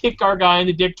 They kick our guy in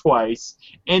the dick twice,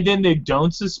 and then they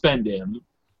don't suspend him.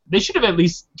 They should have at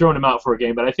least thrown him out for a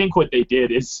game, but I think what they did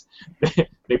is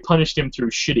they punished him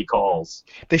through shitty calls.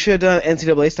 They should have done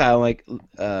NCAA style, like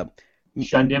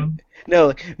shunned him.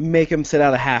 No, make him sit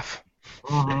out a half.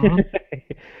 Mm-hmm.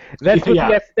 That's what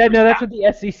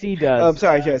the SEC does. Oh, I'm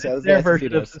sorry, Jesse. That's their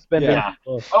version of suspending. Yeah.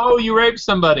 Oh, you raped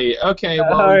somebody. Okay,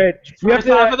 well, all right. You have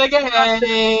to half of the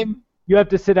game. You have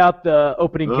to sit out the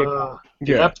opening kickoff.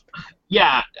 Yep.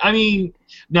 Yeah, I mean,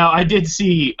 now I did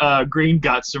see Green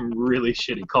got some really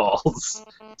shitty calls,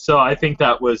 so I think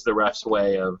that was the ref's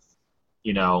way of,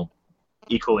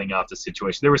 equaling out the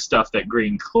situation. There was stuff that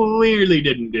Green clearly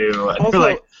didn't do. And Also,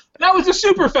 like, that was a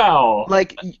super foul!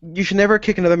 Like, you should never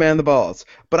kick another man in the balls,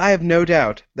 but I have no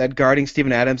doubt that guarding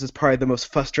Steven Adams is probably the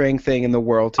most frustrating thing in the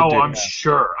world to do. Oh, I'm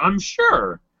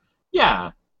sure.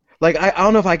 Yeah. Like, I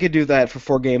don't know if I could do that for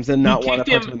 4 games and not want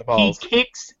to punch him in the balls.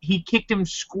 He kicked him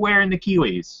square in the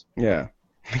Kiwis. Yeah.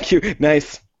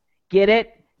 Nice. Get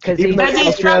it? Because he's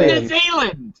from New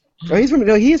Zealand. Oh, he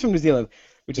is from New Zealand,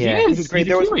 which is great.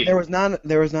 He's There was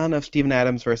not enough Steven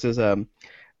Adams versus the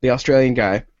Australian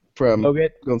guy from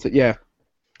Golden State. Yeah.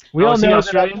 We all know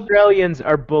that Australians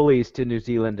are bullies to New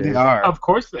Zealanders. They are. Of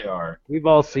course they are. We've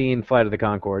all seen Flight of the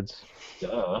Conchords.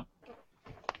 Duh.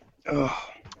 Oh.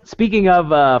 Speaking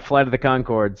of Flight of the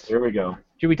Conchords, here we go.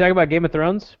 Should we talk about Game of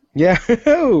Thrones? Yeah.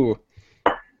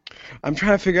 I'm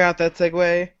trying to figure out that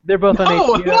segue. They're both on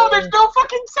HBO. No, there's no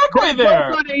fucking segue there.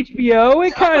 They're both on HBO.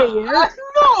 It kind of works.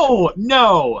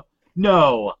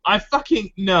 No. I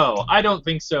don't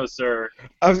think so, sir.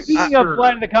 Speaking of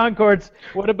Flight of the Conchords,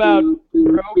 what about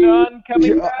Drogon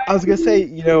coming back? I was gonna say,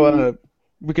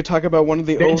 we could talk about one of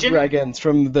the old dragons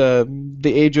from the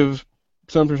age of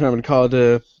something I'm gonna call it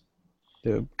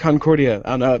the Concordia.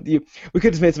 I don't know. We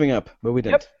could have made something up, but we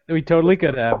didn't. Yep, we totally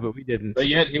could have, but we didn't. But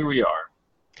yet here we are.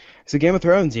 So Game of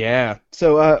Thrones, yeah.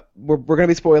 So we're gonna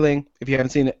be spoiling if you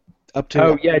haven't seen it up to.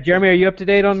 Oh yeah, Jeremy, are you up to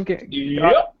date on?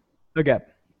 Yep. Okay.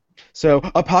 So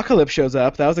Apocalypse shows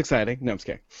up. That was exciting. No, I'm just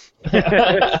kidding.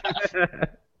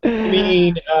 I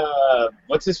mean,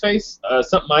 what's his face?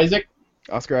 Something Isaac.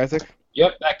 Oscar Isaac.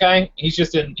 Yep, that guy. He's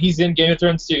in Game of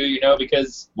Thrones too.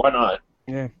 Because why not?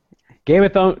 Yeah. Game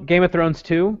of Thrones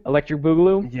 2, Electric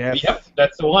Boogaloo. Yes. Yep,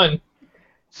 that's the one.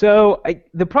 So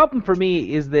the problem for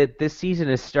me is that this season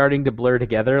is starting to blur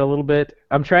together a little bit.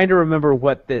 I'm trying to remember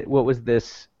what was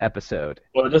this episode.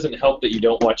 Well, it doesn't help that you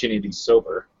don't watch any of these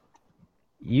sober.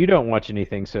 You don't watch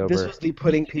anything sober. This was the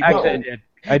putting people. Actually,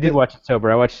 I did watch it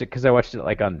sober. I watched it because I watched it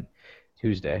like on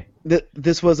Tuesday.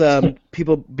 This was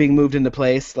people being moved into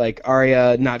place, like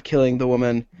Arya not killing the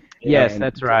woman. Yes,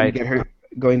 that's right.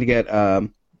 Going to get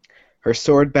her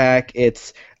sword back.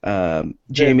 It's Jaime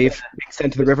being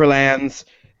sent to the Riverlands.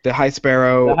 The High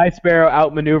Sparrow. The High Sparrow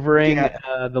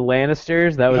outmaneuvering the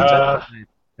Lannisters. That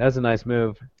was a nice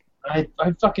move. I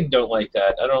fucking don't like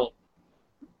that. I don't.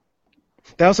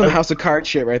 That was some House of Cards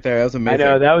shit right there. That was amazing. I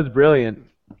know, that was brilliant.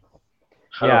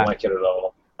 I don't like it at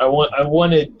all. I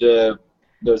wanted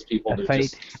those people to fight.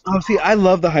 just. Oh, see, I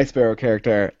love the High Sparrow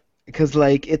character because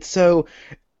it's so.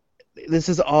 This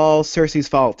is all Cersei's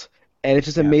fault, and it's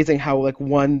just amazing how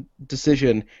one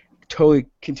decision totally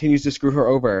continues to screw her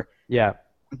over. Yeah.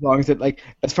 As long as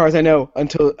as far as I know,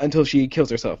 until she kills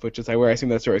herself, which is where I assume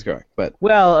that story's going. But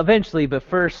eventually, but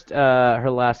first, her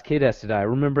last kid has to die.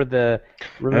 Remember the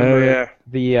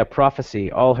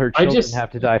prophecy. All her children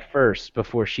have to die first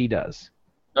before she does.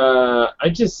 I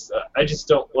just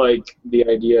don't like the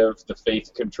idea of the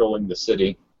faith controlling the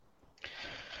city.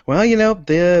 Well, Well,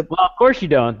 of course you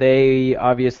don't. They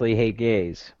obviously hate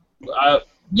gays.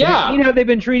 Yeah. You know they've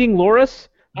been treating Loras.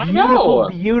 I know.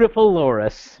 Beautiful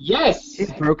Loras. Yes.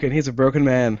 He's broken. He's a broken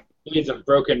man. He's a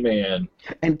broken man.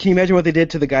 And can you imagine what they did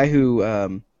to the guy who,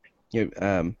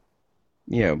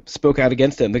 spoke out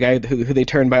against him? The guy who they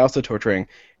turned by also torturing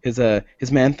his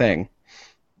man thing,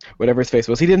 whatever his face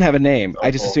was. He didn't have a name.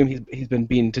 I just assume he's been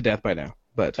beaten to death by now.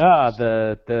 But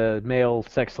the male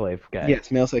sex slave guy. Yes,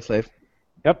 male sex slave.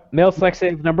 Yep, male sex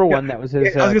slave number 1. That was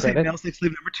his. I was gonna say male sex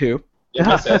slave number 2.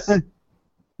 Yes.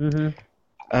 Mm-hmm.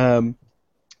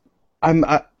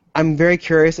 I'm very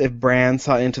curious if Bran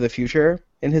saw into the future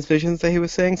in his visions that he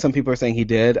was saying. Some people are saying he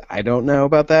did. I don't know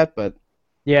about that, but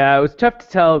yeah, it was tough to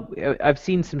tell. I've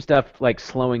seen some stuff like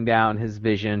slowing down his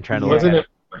vision, trying to. Wasn't it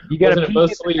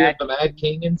mostly the Mad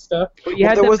King and stuff? But you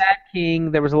had the Mad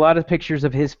King. There was a lot of pictures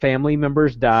of his family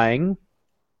members dying.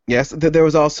 Yes, there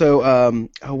was also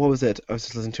what was it? I was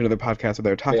just listening to another podcast where they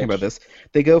were talking about this.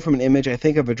 They go from an image, I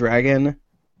think, of a dragon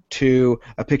to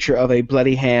a picture of a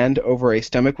bloody hand over a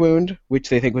stomach wound, which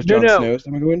they think was Jon Snow's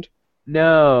stomach wound.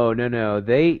 No.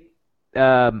 They,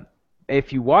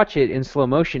 if you watch it in slow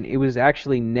motion, it was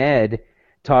actually Ned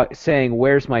saying,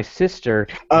 "Where's my sister?"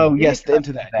 Oh yes,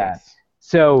 into that. Yes.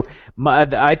 So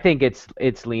I think it's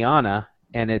Lyanna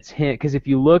and it's him because if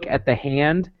you look at the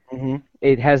hand,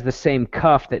 it has the same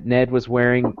cuff that Ned was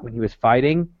wearing when he was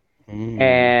fighting,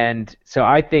 and so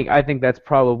I think that's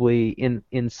probably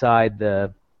inside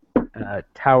the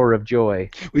Tower of Joy.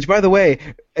 Which, by the way,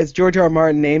 as George R. R.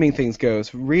 Martin naming things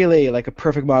goes, really like a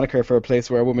perfect moniker for a place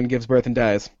where a woman gives birth and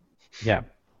dies. Yeah.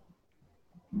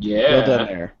 Yeah. Well done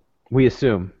there. We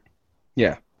assume.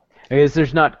 Yeah. Because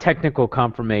there's not technical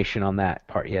confirmation on that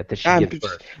part yet that she gives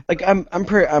birth. I'm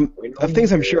of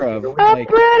things I'm sure of. I'm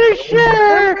pretty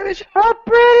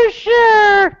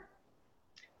sure.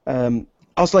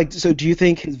 Also, so do you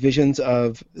think his visions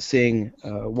of seeing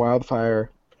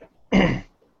wildfire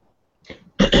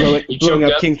blowing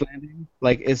up King's Landing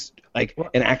is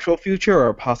an actual future or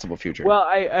a possible future? Well,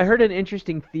 I heard an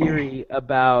interesting theory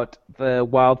about the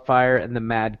wildfire and the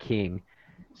Mad King.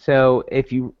 So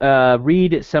if you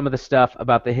read some of the stuff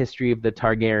about the history of the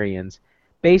Targaryens,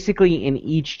 basically in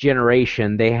each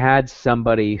generation they had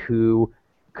somebody who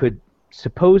could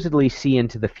supposedly see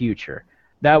into the future.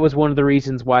 That was one of the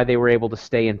reasons why they were able to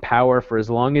stay in power for as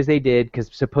long as they did, because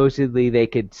supposedly they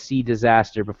could see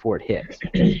disaster before it hit.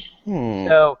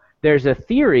 So there's a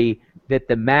theory that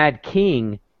the Mad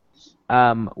King,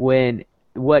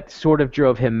 what sort of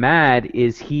drove him mad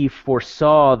is he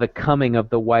foresaw the coming of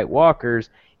the White Walkers,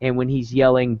 and when he's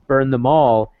yelling, "Burn them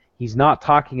all," he's not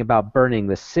talking about burning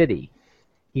the city.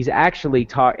 He's actually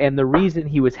and the reason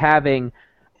he was having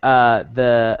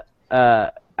the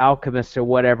alchemists or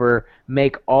whatever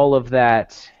make all of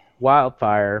that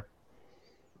wildfire.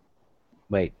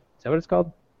 Wait, is that what it's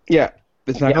called? Yeah,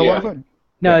 it's not called wildfire.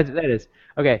 No, Yeah. that is.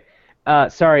 Okay.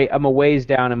 Sorry, I'm a ways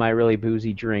down in my really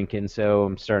boozy drink, and so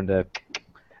I'm starting to...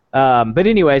 but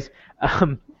anyways,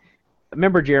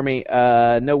 remember, Jeremy,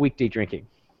 no weekday drinking.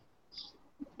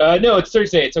 No, it's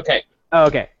Thursday. It's okay. Oh,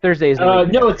 okay. Thursday is no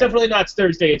weekday. No, it's definitely not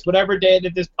Thursday. It's whatever day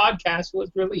that this podcast was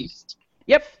released.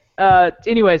 Yep.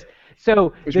 Anyways,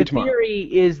 so Which the will be tomorrow. theory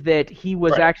is that he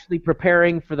was Right. actually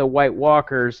preparing for the White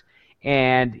Walkers,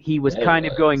 and he was Yeah, he kind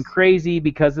of was. going crazy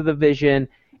because of the vision.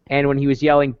 And when he was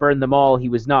yelling "burn them all," he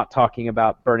was not talking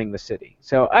about burning the city.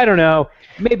 So I don't know,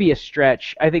 maybe a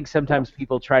stretch. I think sometimes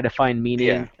people try to find meaning,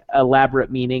 Yeah. elaborate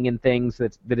meaning in things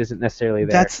that isn't necessarily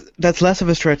there. That's less of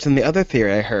a stretch than the other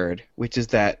theory I heard, which is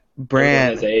that Everyone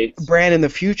has AIDS. Bran in the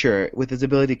future, with his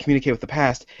ability to communicate with the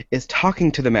past, is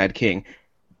talking to the Mad King,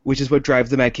 which is what drives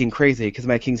the Mad King crazy, because the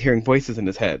Mad King's hearing voices in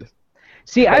his head.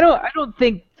 See, I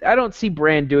don't see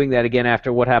Bran doing that again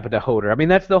after what happened to Hodor. I mean,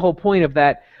 that's the whole point of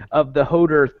the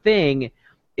Hodor thing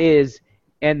is,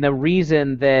 and the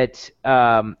reason that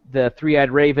the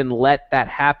Three-Eyed Raven let that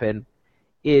happen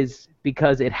is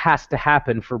because it has to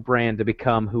happen for Bran to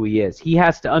become who he is. He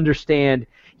has to understand.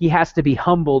 He has to be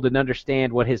humbled and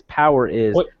understand what his power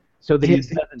is, What- so that he Does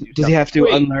doesn't do Does he have to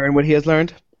Wait. unlearn what he has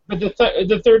learned? But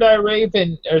the third-eye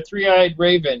raven, or three-eyed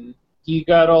raven, he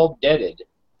got all deaded.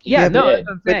 Yeah, no, dead. that's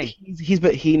what I'm But saying.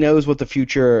 but he knows what the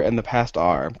future and the past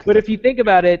are. But if you think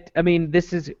about it, I mean,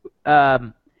 this is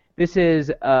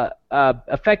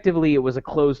effectively, it was a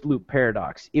closed loop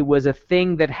paradox. It was a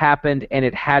thing that happened and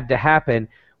it had to happen,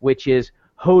 which is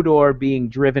Hodor being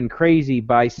driven crazy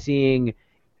by seeing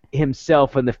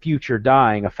himself in the future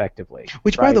dying effectively.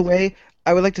 Which, by right? the way,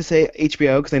 I would like to say,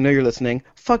 HBO, because I know you're listening,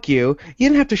 fuck you. You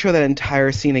didn't have to show that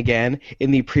entire scene again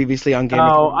in the previously on Game of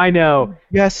Oh, Thrones. I know.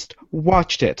 Just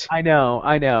watched it. I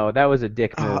know. That was a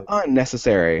dick move.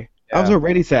 Unnecessary. I was Yeah.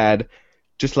 already sad,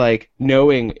 just like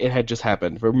knowing it had just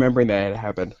happened, remembering that it had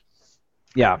happened.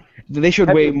 Yeah. They showed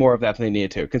Have way you- more of that than they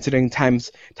needed to, considering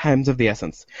times of the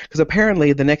essence. Because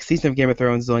apparently the next season of Game of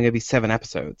Thrones is only going to be 7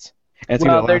 episodes. And it's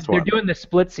Well, going to be the last they're one. doing the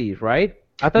splitsies, right?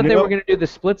 I thought they No. were going to do the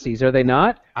splitsies. Are they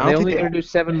not? I Are they don't only think they- going to do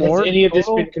 7 Has more? any of this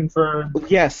total? been confirmed?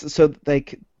 Yes, so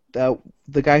like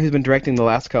the guy who's been directing the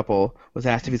last couple was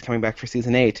asked if he's coming back for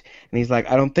season 8, and he's like,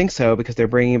 I don't think so because they're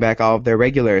bringing back all of their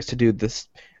regulars to do this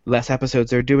less episodes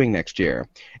they're doing next year.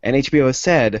 And HBO has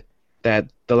said that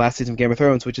the last season of Game of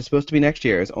Thrones, which is supposed to be next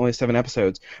year, is only 7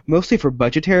 episodes, mostly for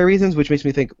budgetary reasons, which makes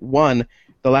me think, one,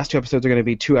 the last 2 episodes are going to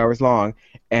be 2 hours long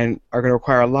and are going to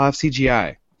require a lot of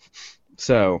CGI.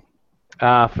 So,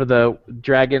 For the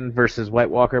dragon versus White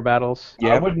Walker battles.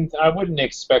 yeah, I wouldn't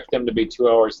expect them to be 2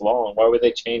 hours long. Why would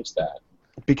they change that?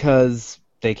 because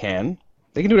they can.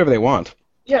 They can do whatever they want.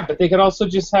 Yeah, but they could also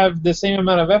just have the same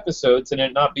amount of episodes and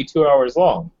it not be 2 hours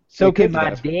long. So They can could my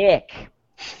have. dick.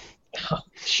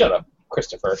 Shut up,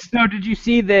 Christopher. So did you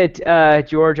see that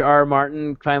George R. R.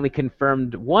 Martin finally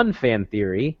confirmed one fan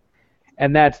theory,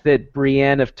 and that's that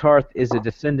Brienne of Tarth is a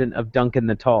descendant of Duncan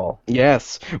the Tall.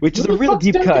 Yes, which is Who a the real fuck's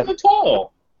deep Duncan cut. the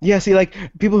Tall? Yeah, see, like,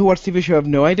 people who watch TV show have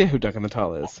no idea who Duncan the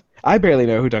Tall is. I barely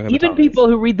know who Duncan the Tall Even people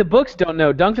who read the books don't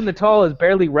know. Duncan the Tall is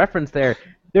barely referenced there.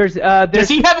 There's Does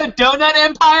he have a donut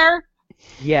empire?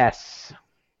 Yes,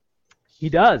 he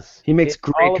does. is. He makes It's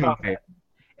all great about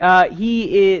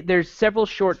coffee. There's several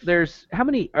short. There's how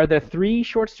many? Are there 3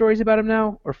 short stories about him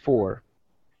now, or 4?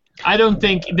 I don't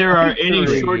think there are any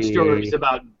Three. short stories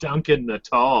about Duncan the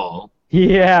Tall.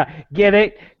 Yeah, get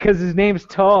it? Because his name's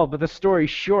Tall, but the story's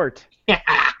short.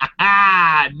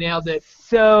 Nailed it.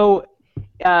 So,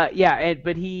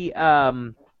 but he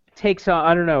takes on.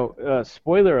 I don't know.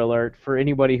 Spoiler alert for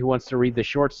anybody who wants to read the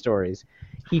short stories.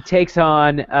 He takes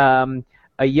on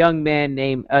a young man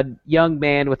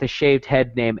with a shaved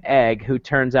head named Egg, who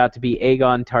turns out to be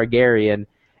Aegon Targaryen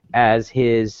as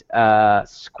his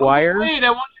squire. Wait, I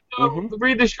want to go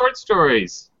read the short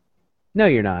stories. No,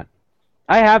 you're not.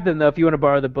 I have them though. If you want to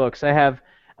borrow the books, I have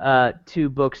 2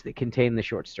 books that contain the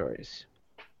short stories.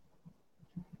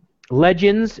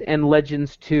 Legends and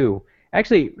Legends 2.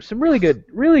 Actually, some really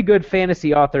good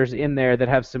fantasy authors in there that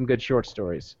have some good short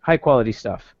stories. High quality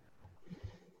stuff.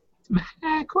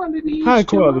 High quality. High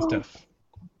quality stuff.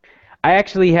 I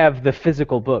actually have the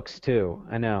physical books too.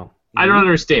 I know. I don't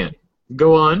understand.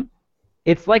 Go on.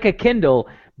 It's like a Kindle,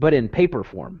 but in paper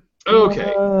form. Okay,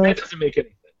 that doesn't make any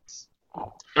sense.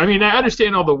 I mean, I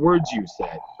understand all the words you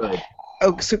said, but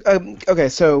Oh, so, okay,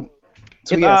 so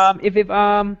yes.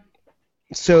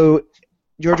 So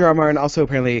George R. R. Martin also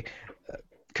apparently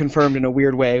confirmed in a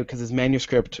weird way, because his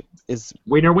manuscript is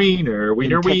wiener, wiener,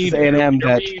 wiener, Texas wiener. A&M wiener,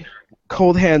 that wiener.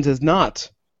 Cold Hands is not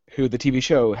who the TV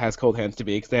show has Cold Hands to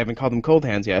be, because they haven't called him Cold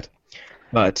Hands yet.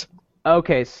 But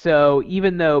Okay, so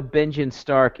even though Benjamin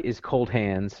Stark is Cold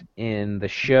Hands in the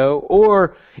show,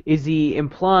 or is he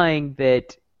implying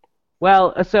that?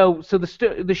 Well, so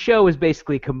the show is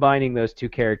basically combining those two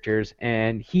characters,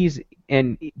 and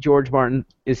George Martin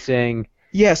is saying,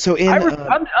 Yeah, so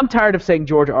I'm tired of saying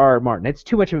George R. R. Martin. It's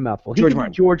too much of a mouthful. George He can be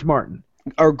Martin. George Martin.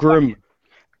 or Grim.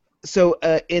 So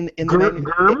in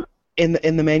Gurm?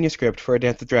 the manuscript for A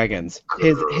Dance with Dragons,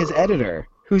 his editor,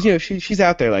 who's she's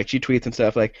out there, like she tweets and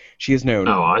stuff, like she is known.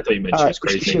 Oh, I thought you meant she was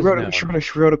crazy. She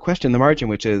wrote a question in the margin,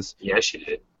 which is, Yeah, she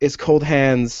did. is Cold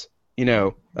Hands,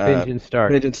 Benjamin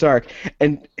Stark. Benjamin Stark,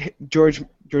 and George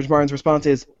Martin's response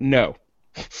is no.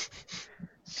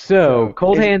 So, So,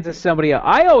 Cold Hands is somebody else.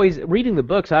 Reading the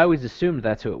books, I always assumed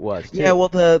that's who it was. too. Yeah, well,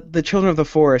 the Children of the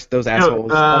Forest, those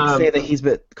assholes, say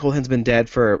that Cold Hand's been dead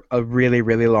for a really,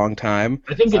 really long time.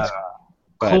 I think it's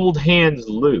but- Cold Hands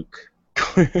Luke.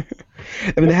 I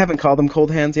mean, they haven't called him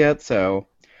Cold Hands yet, so.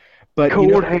 But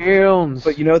Cold Hands.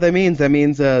 But you know what that means? That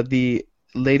means the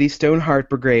Lady Stoneheart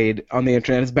Brigade on the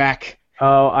internet is back.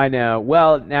 Oh, I know.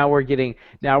 Well, now we're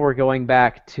going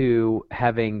back to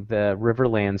having the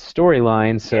Riverlands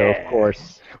storyline. So of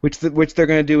course, Which they're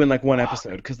going to do in like one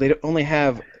episode, because they only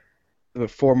have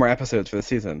 4 more episodes for the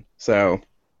season. So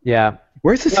yeah.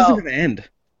 where's the season going to end?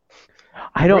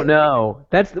 I don't know.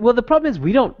 The problem is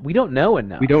we don't know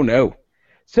enough. We don't know.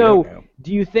 So, We don't know.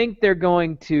 do you think they're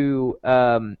going to,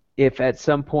 if at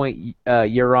some point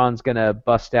Euron's going to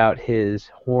bust out his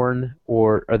horn,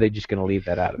 or are they just going to leave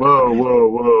that out of it?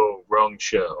 Whoa, wrong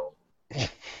show.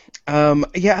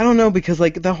 Yeah, I don't know, because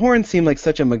like the horn seemed like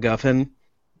such a MacGuffin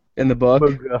in the book.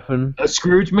 MacGuffin. A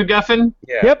Scrooge MacGuffin?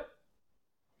 Yeah. Yep.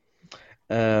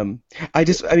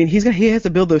 I mean, he has to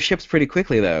build those ships pretty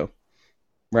quickly, though,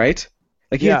 right?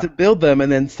 Like he has Yeah. to build them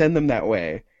and then send them that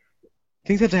way.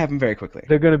 Things have to happen very quickly.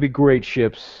 They're going to be great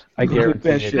ships. I They're the guarantee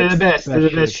best it. ships. They're the best. They're the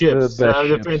best ships. They're the best They're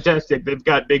ships. fantastic. They've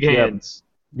got big hands.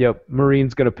 Yep.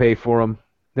 Marine's going to pay for them.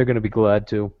 They're going to be glad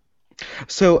to.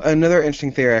 So another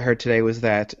interesting theory I heard today was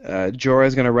that Jorah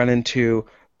is going to run into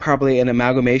probably an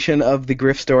amalgamation of the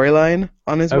Griff storyline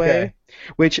on his way,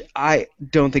 which I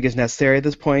don't think is necessary at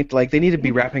this point. Like, they need to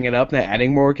be wrapping it up, not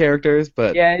adding more characters,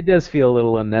 but Yeah, it does feel a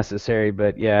little unnecessary,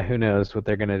 but yeah, who knows what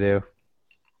they're going to do.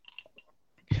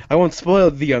 I won't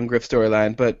spoil the young Griff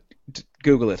storyline, but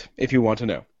Google it if you want to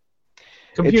know.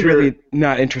 Computer, It's really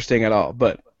not interesting at all,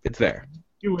 but it's there.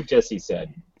 do what Jesse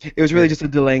said. It was really just a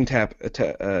delaying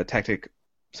tactic,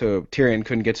 so Tyrion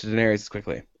couldn't get to Daenerys as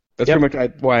quickly. That's Yep. pretty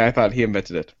much why I thought he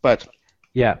invented it. But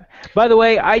Yeah. By the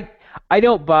way, I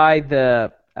don't buy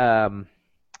the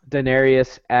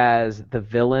Daenerys as the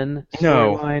villain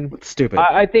storyline. it's stupid.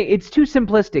 I think it's too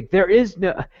simplistic. There is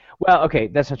no. Well, okay,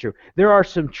 that's not true. There are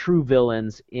some true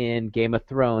villains in Game of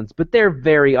Thrones, but they're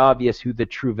very obvious who the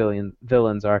true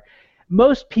villains are.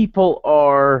 Most people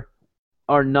are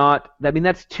not. I mean,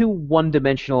 that's too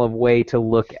one-dimensional of way to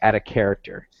look at a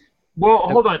character. Well,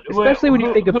 hold on. Especially when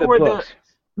you think of the books.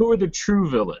 Who are the true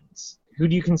villains? Who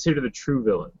do you consider the true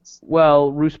villains?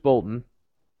 Well, Roose Bolton,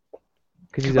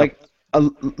 because he's like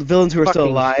villains who are still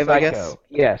fucking alive, I psycho. guess.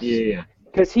 Yes. Yeah.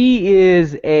 Because he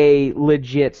is a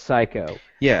legit psycho.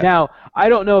 Yeah. Now, I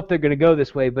don't know if they're going to go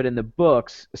this way, but in the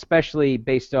books, especially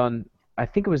based on, I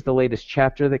think it was the latest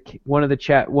chapter that one of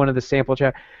the sample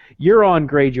chapters, Euron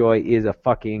Greyjoy is a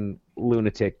fucking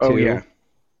lunatic too. Oh yeah.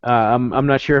 I'm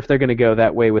not sure if they're going to go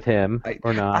that way with him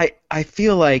or not. I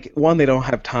feel like, one, they don't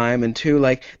have time, and two,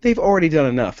 like, they've already done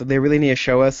enough. They really need to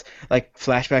show us like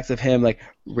flashbacks of him like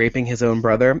raping his own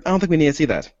brother. I don't think we need to see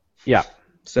that. Yeah.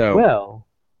 So Well,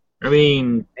 I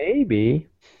mean, maybe.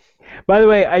 By the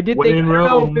way, I did when think in I don't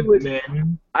know Rome, if it was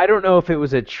man. I don't know if it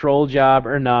was a troll job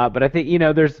or not, but I think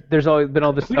there's always been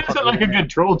all this Who stuff. doesn't on the like a internet. good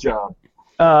troll job?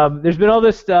 There's been all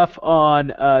this stuff on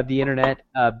the internet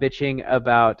bitching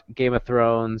about Game of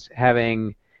Thrones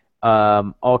having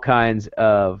all kinds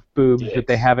of boobs, Dicks. but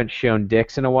they haven't shown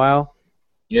dicks in a while.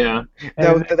 Yeah.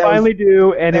 And they finally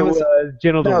do, and that it was- was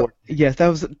genital divorce. yes, that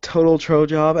was a total troll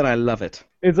job, and I love it.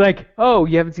 It's like, oh,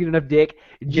 you haven't seen enough dick?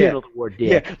 Genital divorce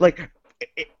dick. Yeah, like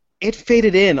it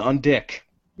faded in on Dick.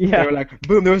 They were like,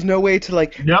 boom. There was no way to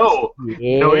like. No,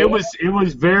 no, it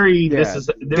was very. Yeah. This is.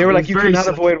 They were like, you very, cannot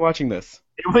avoid watching this.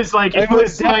 It was like It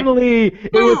was definitely.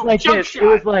 It was Boom, like jump this. shot. It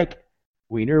was like,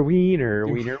 wiener, wiener,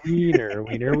 wiener, wiener,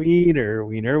 wiener, wiener,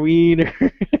 wiener, wiener.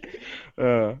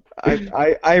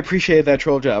 I appreciated that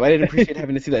troll job. I didn't appreciate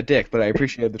having to see that dick, but I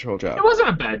appreciated the troll job. It wasn't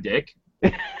a bad dick.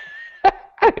 It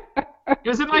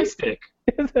was a nice dick.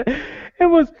 It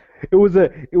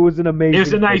was an amazing. It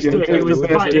was a nice dick. It was the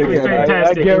best fine. dick It was ever.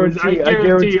 fantastic. I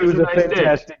guarantee it was a nice dick.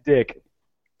 fantastic dick.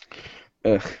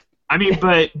 Ugh. I mean,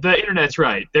 but the internet's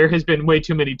right. There has been way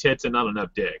too many tits and not enough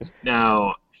dick.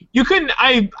 Now, you couldn't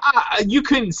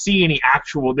see any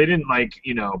actual. They didn't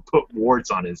put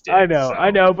warts on his dick. I know,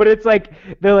 so. but it's like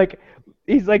they're like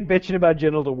he's like bitching about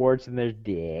genital warts and there's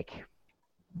dick.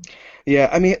 Yeah,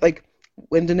 I mean, like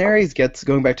when Daenerys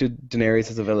going back to Daenerys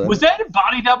as a villain. Was that a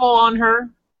body double on her?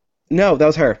 No, that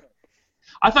was her.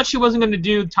 I thought she wasn't going to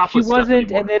do topless She wasn't, stuff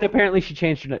anymore. and then apparently she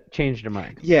changed her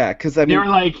mind. Yeah, because I mean, They were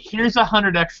like, "Here's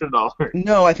 $100 extra."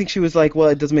 No, I think she was like, well,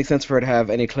 it doesn't make sense for her to have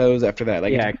any clothes after that.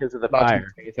 Like, Yeah, because of the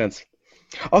fire. Makes sense.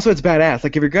 Also, it's badass.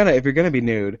 Like, if you're gonna be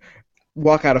nude,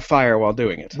 walk out of fire while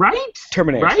doing it. Right?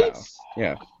 Terminator Right? style.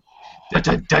 Yeah.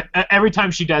 Every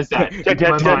time she does that,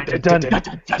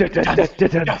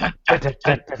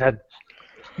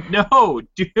 no,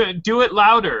 do it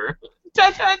louder.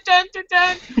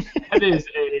 That is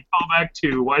a callback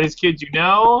to Whitest Kids You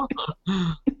Know.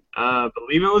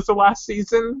 Believe it was the last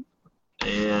season,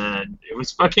 and it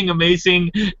was fucking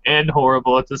amazing and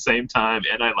horrible at the same time,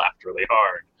 and I laughed really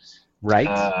hard. Right.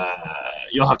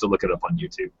 You'll have to look it up on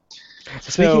YouTube.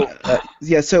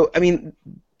 So I mean,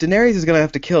 Daenerys is gonna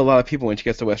have to kill a lot of people when she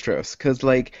gets to Westeros, because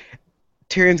like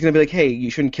Tyrion's gonna be like, hey, you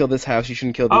shouldn't kill this house, you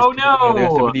shouldn't kill these Oh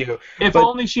people. no! With you. If But-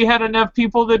 only she had enough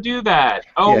people to do that.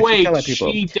 Oh Yeah, wait, kill that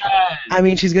people. she does. I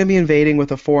mean, she's gonna be invading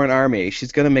with a foreign army.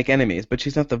 She's gonna make enemies, but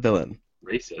she's not the villain.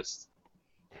 Racist.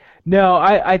 No,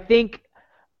 I think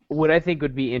what I think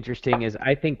would be interesting is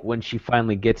I think when she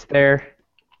finally gets there,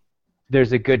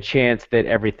 there's a good chance that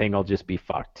everything will just be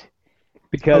fucked.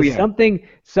 Because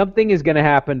something is going to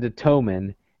happen to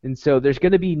Tommen, and so there's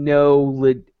going to be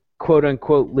no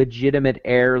quote-unquote legitimate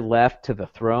heir left to the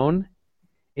throne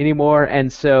anymore,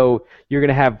 and so you're going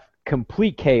to have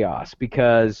complete chaos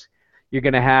because you're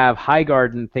going to have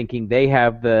Highgarden thinking they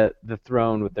have the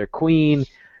throne with their queen,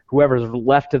 whoever's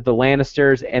left of the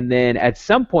Lannisters, and then at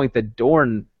some point the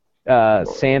Dorne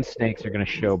sand snakes are going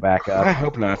to show back up. I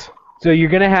hope not. So you're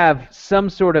going to have some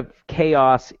sort of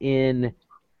chaos in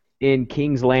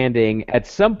King's Landing. At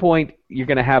some point, you're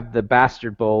going to have the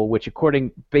Bastard Bowl, which,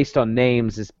 based on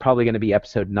names, is probably going to be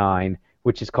episode 9,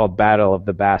 which is called Battle of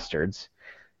the Bastards.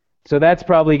 So that's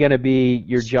probably going to be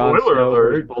your Jon Spoiler Snow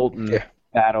versus alert. Bolton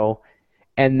battle.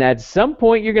 And at some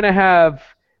point, you're going to have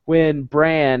when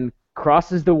Bran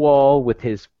crosses the wall with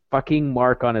his fucking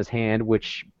mark on his hand,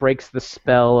 which breaks the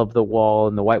spell of the wall,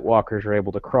 and the White Walkers are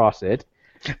able to cross it.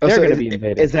 They're going to be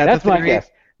invaded. Is that That's the my theory?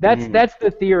 guess. That's the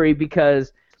theory,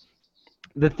 because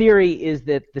the theory is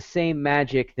that the same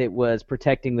magic that was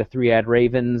protecting the Three-Eyed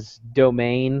Raven's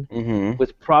domain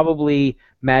was probably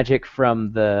magic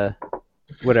from the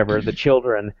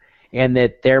children, and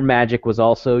that their magic was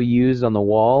also used on the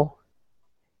wall,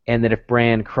 and that if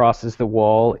Bran crosses the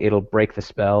wall, it'll break the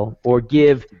spell, or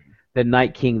give the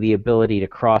Night King the ability to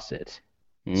cross it.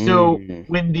 So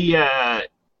when the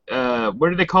what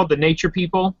are they called? The nature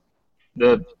people,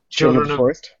 the Children of the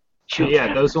Forest?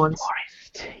 Yeah, those ones.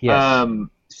 Yes.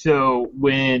 So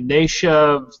when they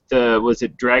shoved was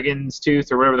it Dragon's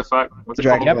Tooth or whatever the fuck? What's it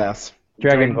Dragon called? Glass.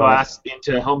 Dragon Glass.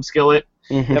 into Home Skillet.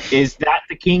 Mhm. Is that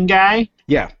the king guy?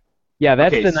 Yeah. Yeah,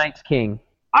 that's Okay, the Night's King.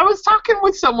 I was talking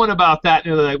with someone about that,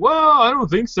 and they're like, "Well, I don't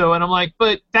think so." And I'm like,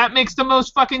 "But that makes the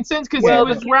most fucking sense because Well, it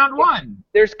was round one."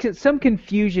 There's some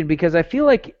confusion because I feel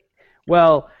like,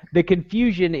 well, the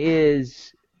confusion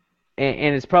is,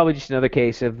 and it's probably just another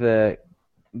case of the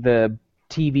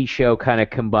TV show kind of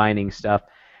combining stuff.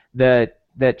 That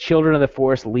Children of the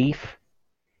Forest Leaf,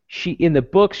 in the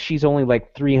books she's only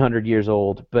like 300 years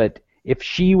old, but if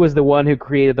she was the one who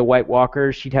created the White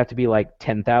Walkers, she'd have to be like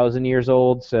 10,000 years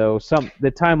old. So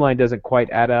the timeline doesn't quite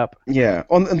add up. Yeah.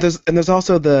 And there's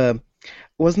also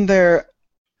was it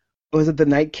the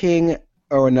Night King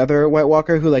or another White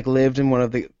Walker who like lived in one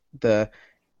of the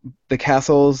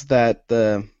castles that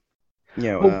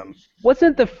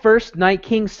Wasn't the first Night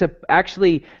King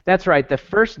actually? That's right. The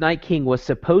first Night King was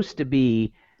supposed to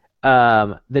be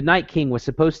the Night King was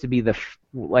supposed to be the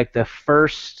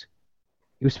first.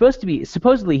 He was supposed to be.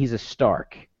 Supposedly, he's a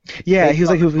Stark. Yeah, he was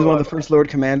one of the first Lord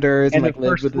Commanders and like the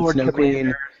lived first with the Lord Snow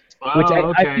Queen. Oh, Which I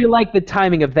okay. feel like the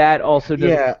timing of that also doesn't.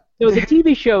 Yeah. So the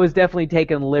TV show has definitely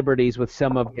taken liberties with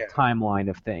some of the Yeah. timeline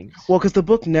of things. Well, because the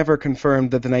book never confirmed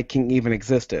that the Night King even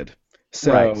existed.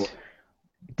 So Right.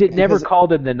 Never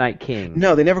called him the Night King.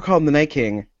 no, they never called him the Night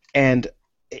King, and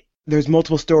there's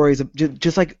multiple stories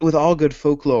just like with all good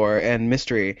folklore and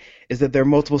mystery, is that there are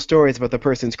multiple stories about the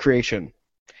person's creation,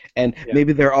 and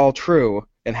maybe they're all true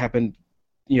and happened,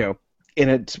 in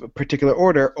a particular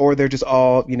order, or they're just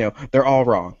all, they're all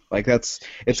wrong. Like it's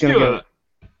gonna go.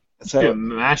 Let's do a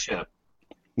mashup.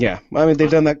 Yeah, I mean they've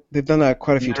done that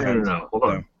quite a few No, times. Hold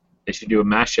on. They should do a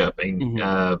mashup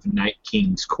of Night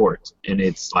King's Court, and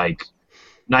it's like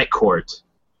Night Court.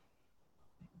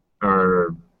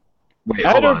 Or wait,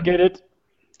 hold on. get it.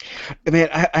 Man,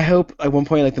 I hope at one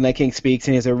point like the Night King speaks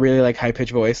and he has a really like high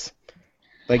pitched voice,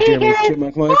 like Jeremy's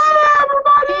Chipmunk voice.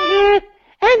 I'm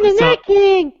the What's Night up?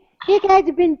 King. You guys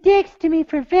have been dicks to me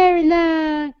for very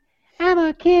long. I'm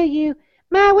gonna kill you.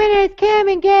 My winner's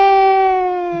coming,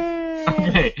 guys.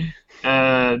 Okay,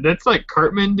 that's like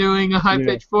Cartman doing a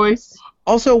high-pitched voice.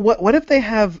 Also, what if they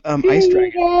have ice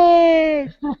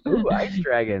dragons? Ooh, ice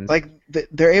dragons. Like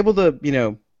they're able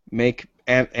to make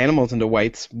animals into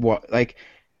whites. Like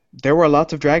there were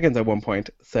lots of dragons at one point.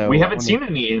 So We haven't seen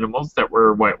any animals that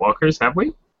were White Walkers, have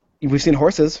we? We've seen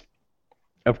horses.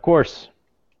 Of course.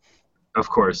 Of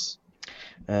course.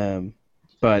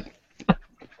 But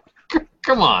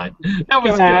Come on, that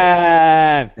was Come good.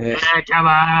 on. Come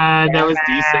on, that was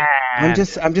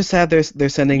decent. I'm just sad they're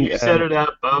sending You set it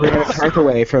up, Hearth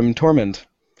away from Tormund,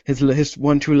 his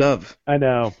one true love. I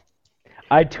know.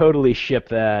 I totally ship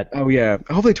that. Oh yeah.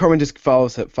 Hopefully Tormund just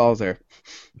follows her.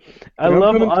 I I'm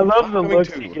love coming- I love I'm the coming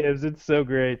looks too. he gives. It's so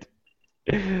great.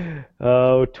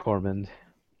 Oh, Tormund.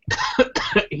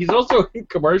 He's also in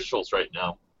commercials right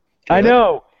now. I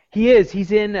know. He is.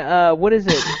 He's in what is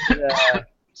it?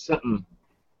 Something.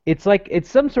 It's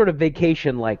some sort of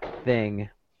vacation-like thing.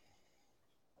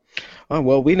 Oh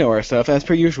well, we know our stuff as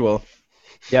per usual.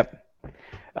 Yep.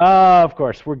 Of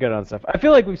course, we're good on stuff. I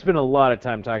feel like we've spent a lot of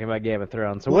time talking about Game of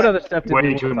Thrones. So what other stuff did Way we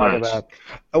want too to talk much. about?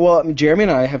 Well, Jeremy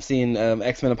and I have seen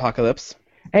X-Men Apocalypse.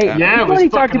 Hey, Yeah, we've it was already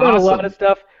talked fucking about a lot awesome. of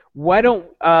stuff. Why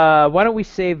don't we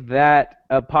save that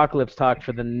Apocalypse talk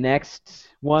for the next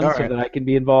one All so right. that I can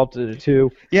be involved too?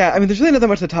 Yeah, I mean, there's really not that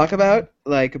much to talk about,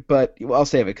 but I'll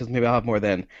save it because maybe I'll have more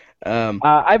then.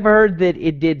 I've heard that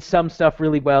it did some stuff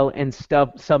really well and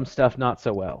some stuff not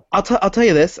so well. I'll tell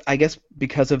you this. I guess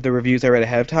because of the reviews I read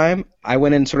ahead of time, I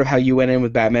went in sort of how you went in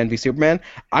with Batman v Superman.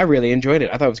 I really enjoyed it.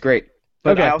 I thought it was great.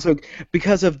 But Okay. I also,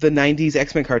 because of the '90s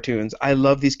X-Men cartoons, I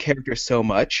love these characters so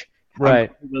much.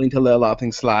 Right. I'm willing to let a lot of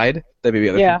things slide. That maybe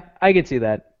other Yeah, I can see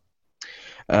that.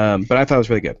 But I thought it was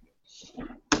really good.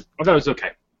 I thought it was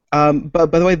okay.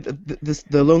 But by the way,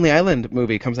 the Lonely Island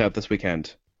movie comes out this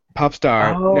weekend. Pop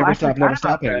star, Never Stop, Never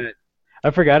Stopping.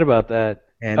 I forgot about that.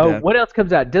 And What else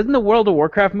comes out? Doesn't the World of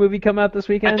Warcraft movie come out this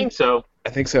weekend? I think so. I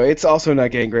think so. It's also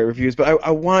not getting great reviews, but I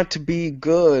want it to be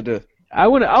good.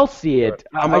 I'll see it.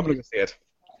 I'm going to see it.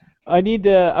 I need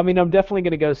to. I mean, I'm definitely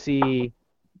going to go see.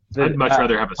 I'd much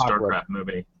rather have a Apocalypse. StarCraft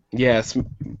movie. Yes.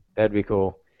 That'd be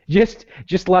cool. Just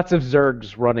lots of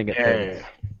Zergs running at things.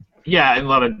 Yeah, and a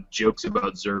lot of jokes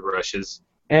about Zerg rushes.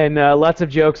 And lots of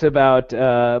jokes about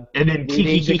And then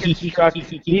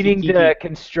needing to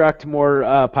construct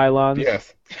more pylons.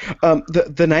 Yes.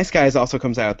 The Nice Guys also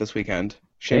comes out this weekend.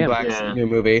 Shane Damn. Black's Yeah. new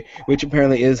movie, which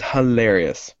apparently is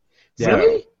hilarious. Yeah.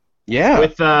 Really? Yeah.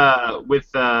 With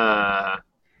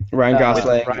Ryan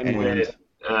Gosling Ryan and with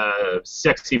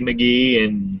Sexy McGee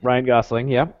and Ryan Gosling,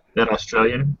 yeah. that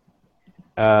Australian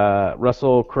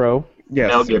Russell Crowe. yes.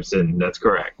 Mel Gibson. That's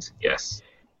correct. Yes.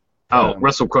 Oh,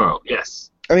 Russell Crowe.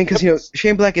 Yes. I mean, because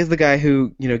Shane Black is the guy who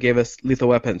gave us Lethal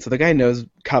Weapon, so the guy knows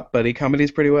cop buddy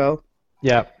comedies pretty well.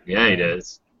 Yeah. Yeah, he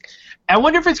does. I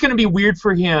wonder if it's going to be weird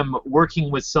for him working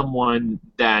with someone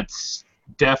that's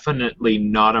definitely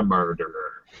not a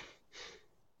murderer.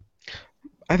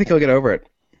 I think he'll get over it.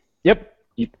 Yep.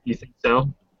 You think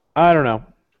so? I don't know.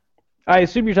 I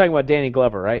assume you're talking about Danny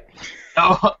Glover, right?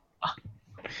 Oh,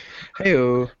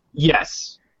 Hey-o.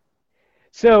 yes.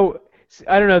 So,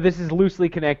 I don't know, this is loosely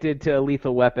connected to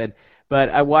Lethal Weapon, but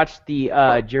I watched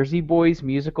the Jersey Boys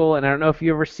musical, and I don't know if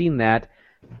you've ever seen that,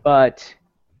 but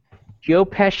Joe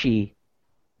Pesci,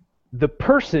 the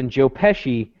person Joe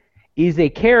Pesci, is a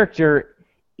character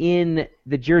in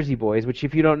the Jersey Boys, which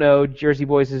if you don't know, Jersey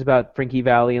Boys is about Frankie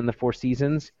Valli and the Four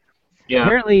Seasons. Yeah.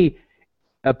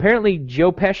 Apparently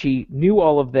Joe Pesci knew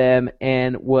all of them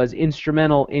and was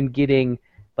instrumental in getting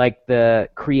like the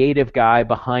creative guy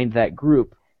behind that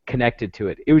group connected to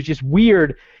it. It was just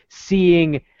weird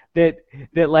seeing that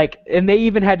like, and they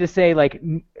even had to say like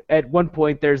at one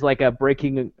point there's like a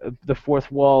breaking the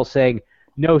fourth wall saying,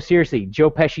 no, seriously, Joe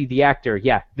Pesci the actor,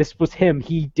 yeah, this was him.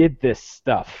 He did this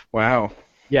stuff. Wow.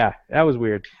 Yeah, that was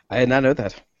weird. I did not know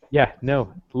that. Yeah,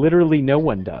 no, literally no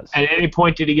one does. At any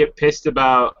point, did he get pissed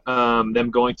about them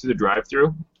going through the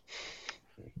drive-thru?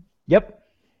 Yep.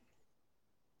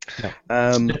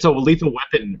 It's a Lethal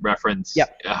Weapon reference.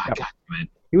 Yep. Oh, Yep. God damn it.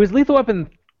 He was Lethal Weapon.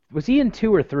 Was he in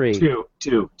 2 or 3? Two.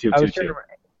 I was trying to remember.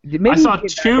 Maybe I he saw came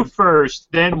back 2 in- first,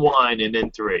 then 1, and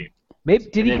then 3. Maybe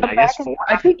did he and then come I back? guess 4.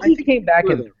 I think he came back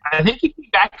in. I think he came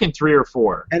back in 3 or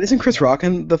 4. And isn't Chris Rock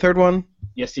in the third one?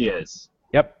 Yes, he is.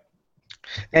 Yep.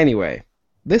 Anyway,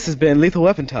 this has been Lethal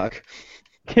Weapon Talk.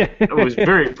 It was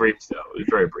very brief, though. It was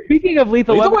very brief. Speaking of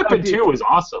Lethal Weapon 2 was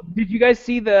awesome. Did you guys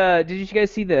see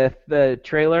the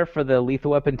trailer for the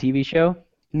Lethal Weapon TV show?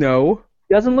 No.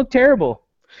 Doesn't look terrible.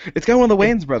 It's got one of the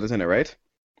Wayans brothers in it, right?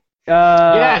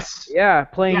 Yes. Yeah,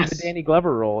 playing Yes. the Danny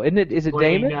Glover role. Isn't it? Is it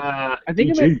Playing, Damon? I think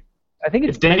it's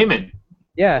Damon.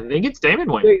 Yeah. I think it's Damon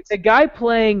Wayans.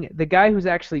 The guy who's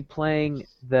actually playing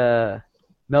the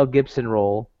Mel Gibson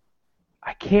role.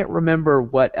 I can't remember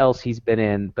what else he's been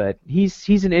in, but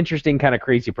he's an interesting kind of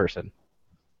crazy person.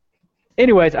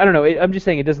 Anyways, I don't know. I'm just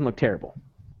saying it doesn't look terrible.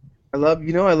 I love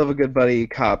a good buddy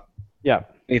cop. Yeah.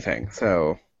 Anything.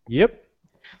 So. Yep.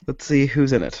 Let's see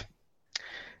who's in it.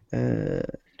 Give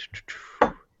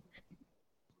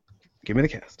me the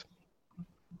cast.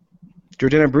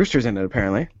 Jordana Brewster's in it,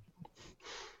 apparently.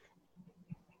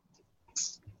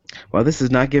 Well, this is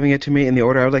not giving it to me in the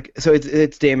order I would like. So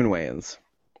it's Damon Wayans.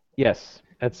 Yes,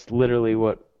 that's literally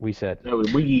what we said. No,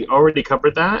 we already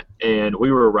covered that, and we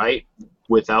were right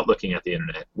without looking at the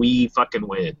internet. We fucking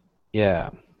win.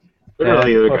 Yeah.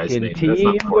 Literally the other guy's Fucking name. That's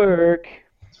not important. teamwork.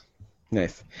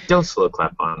 Nice. Don't slow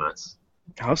clap on us.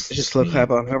 I'll just just slow me. clap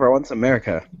on whoever wants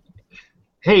America.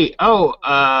 Hey,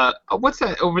 what's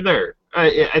that over there?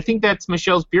 I think that's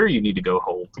Michelle's beer you need to go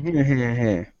hold. Is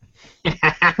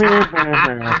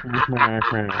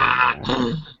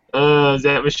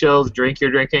that Michelle's drink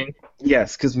you're drinking?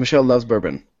 Yes, because Michelle loves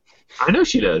bourbon. I know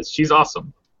she does. She's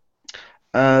awesome.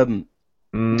 Do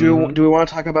we want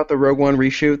to talk about the Rogue One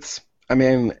reshoots? I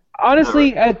mean,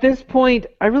 Honestly, at this point,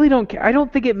 I really don't care. I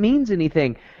don't think it means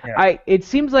anything. Yeah. It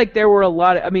seems like there were a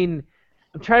lot of, I'm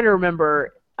trying to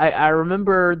remember. I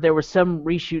remember there was some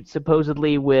reshoot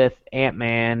supposedly with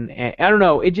Ant-Man. And I don't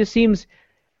know. It just seems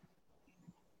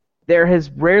there has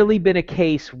rarely been a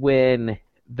case when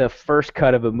the first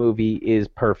cut of a movie is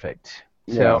perfect.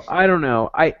 So I don't know.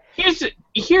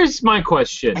 Here's my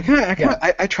question. I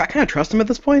kind of trust him at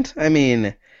this point. I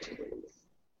mean,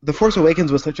 The Force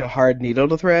Awakens was such a hard needle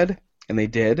to thread, and they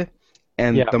did.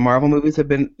 And the Marvel movies have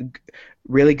been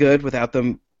really good without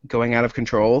them going out of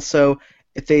control. So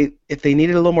if they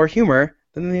needed a little more humor,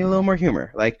 then they need a little more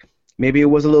humor. Like maybe it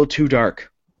was a little too dark.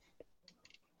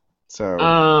 So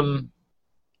I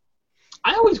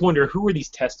always wonder who are these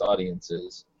test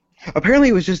audiences. apparently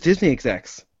it was just Disney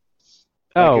execs.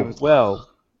 Well.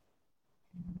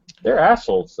 They're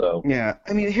assholes, though. Yeah,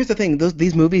 I mean, here's the thing: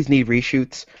 these movies need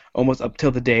reshoots almost up till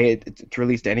the day it's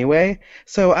released anyway.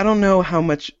 So I don't know how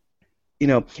much,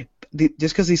 just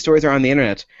because these stories are on the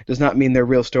internet does not mean they're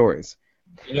real stories.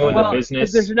 In the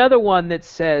business. There's another one that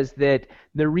says that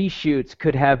the reshoots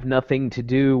could have nothing to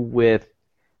do with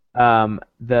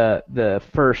the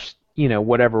first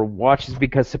whatever watches,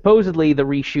 because supposedly the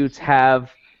reshoots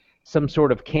have some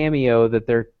sort of cameo that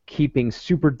they're keeping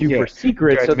super duper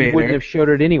secret, Darth so they Vader. wouldn't have showed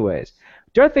it anyways.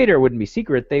 Darth Vader wouldn't be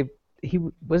secret.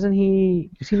 Was he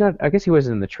not? I guess he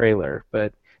wasn't in the trailer,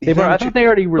 but I thought they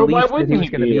already released that he was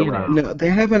going to be in it. No, they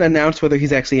haven't announced whether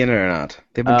he's actually in it or not.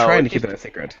 They've been trying to keep it a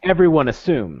secret. Everyone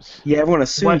assumes. Yeah, everyone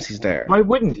assumes he's there. Why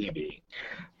wouldn't he be?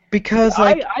 Because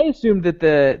I assumed that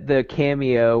the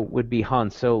cameo would be Han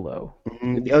Solo.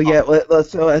 Oh yeah,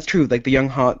 so that's true. Like the young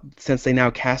Han, since they now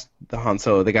cast the Han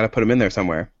Solo, they got to put him in there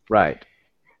somewhere. Right.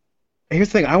 Here's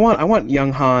the thing: I want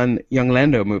young Han, young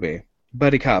Lando movie,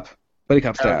 buddy cop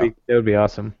style. That would be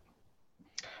awesome.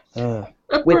 A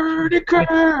birdie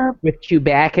crab. With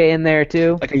Chewbacca in there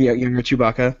too. Like a younger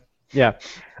Chewbacca. Yeah.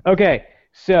 Okay.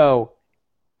 So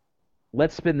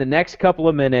let's spend the next couple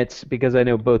of minutes, because I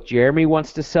know both Jeremy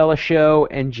wants to sell a show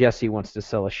and Jesse wants to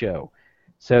sell a show.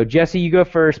 So Jesse, you go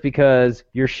first because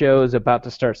your show is about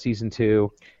to start season 2.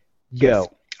 Go. Yes.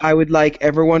 I would like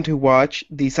everyone to watch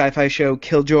the sci-fi show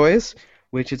Killjoys,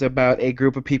 which is about a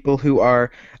group of people who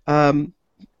are, The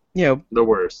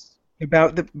worst.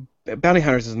 bounty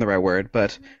hunters isn't the right word,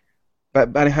 but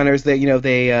bounty hunters,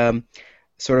 they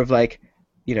sort of like,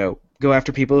 go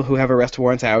after people who have arrest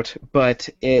warrants out, but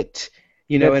it,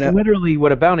 That's literally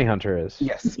what a bounty hunter is.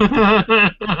 Yes.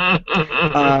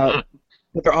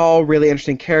 But they're all really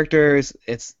interesting characters.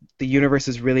 The universe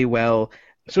is really well.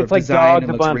 So it's like Dog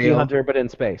the Bounty Hunter, but in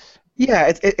space.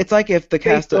 Yeah, it's like if the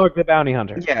cast Dog the Bounty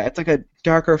Hunter. Yeah, it's like a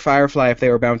darker Firefly if they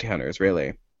were bounty hunters,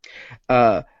 really.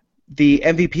 The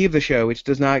MVP of the show, which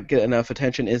does not get enough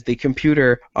attention, is the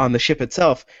computer on the ship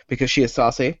itself, because she is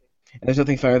saucy, and there's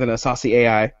nothing funnier than a saucy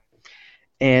AI.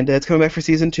 And it's coming back for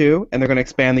season 2, and they're going to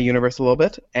expand the universe a little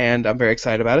bit, and I'm very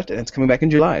excited about it. And it's coming back in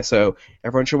July, so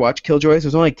everyone should watch Killjoys.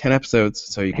 There's only like 10 episodes,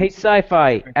 so you can. Hey,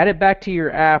 Sci-Fi, add it back to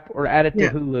your app or add it to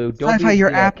Hulu. Don't Sci-Fi, be your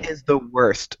a app dick. is the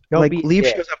worst. Don't be leave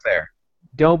dick. shows up there.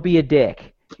 Don't be a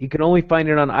dick. You can only find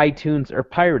it on iTunes or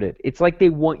pirate it. It's like they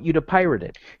want you to pirate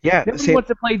it. Yeah, Nobody wants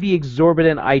to play the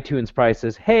exorbitant iTunes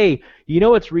prices. Hey, you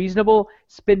know what's reasonable?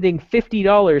 Spending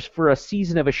 $50 for a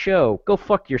season of a show. Go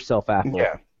fuck yourself, Apple.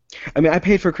 yeah. I mean, I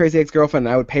paid for Crazy Ex-Girlfriend,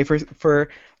 and I would pay for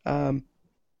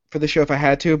the show if I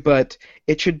had to, but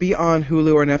it should be on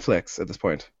Hulu or Netflix at this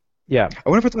point. Yeah. I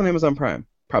wonder if it's on Amazon Prime.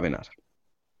 Probably not.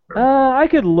 I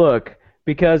could look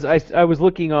because I was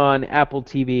looking on Apple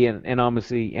TV and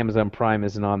obviously Amazon Prime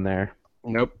isn't on there.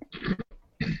 Nope.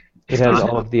 It has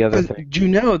all of the other 'Cause things. do you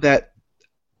know that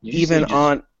Usually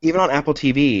even on Apple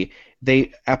TV,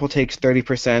 Apple takes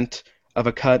 30% of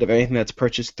a cut of anything that's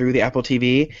purchased through the Apple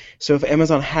TV. So if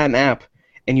Amazon had an app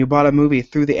and you bought a movie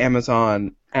through the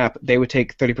Amazon app, they would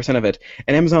take 30% of it.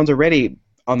 And Amazon's already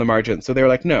on the margin, so they were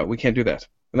like, no, we can't do that.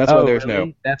 And that's why there's really?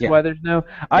 no. That's yeah. why there's no.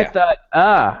 I Yeah. thought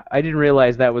I didn't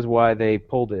realize that was why they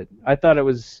pulled it. I thought it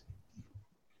was.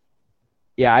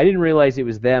 Yeah, I didn't realize it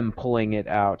was them pulling it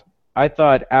out. I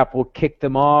thought Apple kicked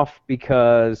them off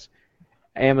because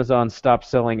Amazon stopped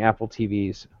selling Apple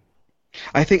TVs.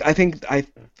 I think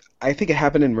it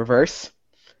happened in reverse.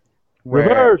 where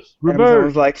Reverse. Amazon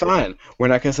was like, fine, we're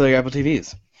not going to sell your Apple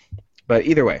TVs. But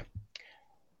either way,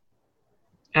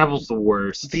 Apple's the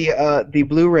worst. the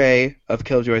Blu-ray of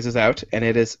Killjoys is out, and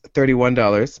it is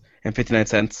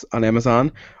 $31.59 on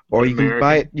Amazon, or you can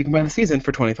buy the season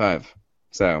for $25.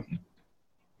 So,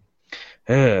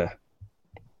 Yeah,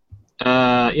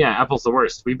 Apple's the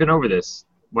worst. We've been over this.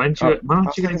 Why don't you guys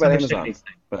about understand Amazon, these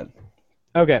things? but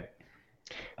Okay.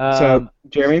 so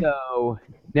Jeremy, So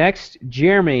next,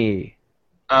 Jeremy.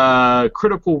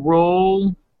 Critical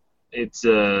Role. It's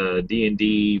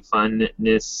D&D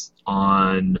funness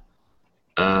on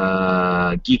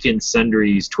Geek and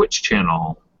Sundry's Twitch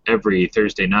channel every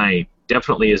Thursday night.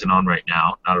 Definitely isn't on right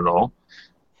now, not at all.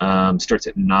 Starts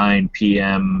at 9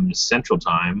 p.m. Central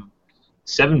Time,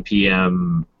 7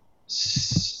 p.m.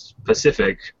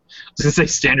 Pacific. I was going to say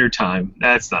Standard Time.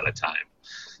 That's not a time.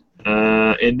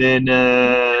 And then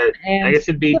I guess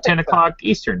it'd be 10 o'clock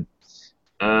Eastern.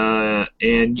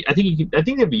 And I think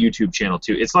they have a YouTube channel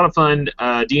too. It's a lot of fun.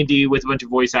 D&D with a bunch of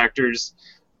voice actors.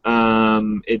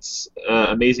 It's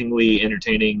amazingly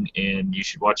entertaining, and you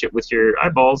should watch it with your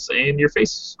eyeballs and your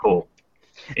face hole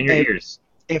and your ears.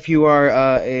 if you are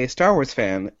a Star Wars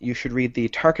fan, you should read the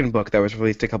Tarkin book that was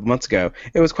released a couple months ago.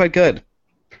 It was quite good.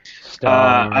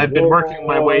 I've been working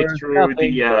my way through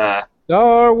the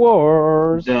Star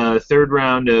Wars. the third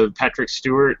round of Patrick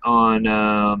Stewart on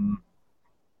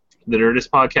the Nerdist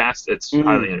podcast. It's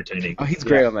highly entertaining. Oh, he's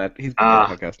great on that. He's great on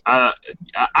the podcast.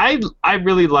 I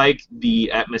really like the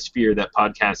atmosphere that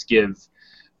podcasts give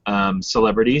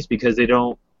celebrities because they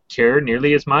don't care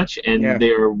nearly as much, and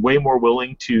they're way more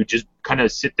willing to just kind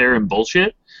of sit there and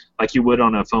bullshit like you would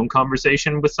on a phone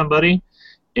conversation with somebody.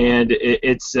 And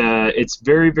it's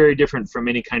very, very different from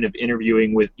any kind of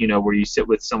interviewing with, where you sit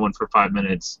with someone for 5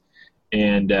 minutes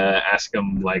and ask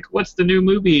them, like, what's the new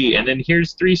movie? And then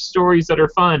here's 3 stories that are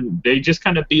fun. They just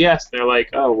kind of BS. They're like,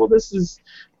 oh, well, here's,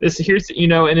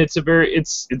 and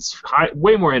it's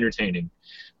way more entertaining.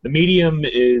 The medium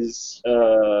is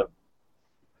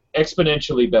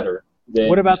exponentially better than.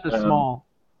 What about the small?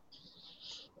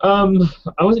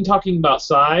 I wasn't talking about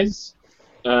size.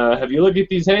 Have you looked at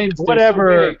these hands?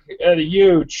 Whatever. They're so big.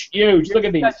 Huge. Look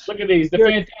at these. Look at these. They're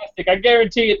fantastic. I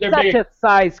guarantee it. They're Such big. a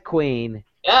size queen.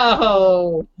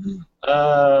 Oh.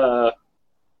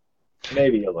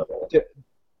 Maybe a little.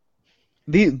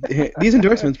 These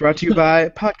endorsements brought to you by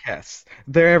podcasts.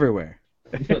 They're everywhere.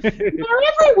 They're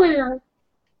everywhere.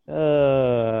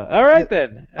 All right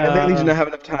then. I literally do not have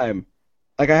enough time.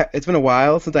 It's been a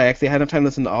while since I actually had enough time to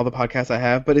listen to all the podcasts I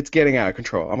have, but it's getting out of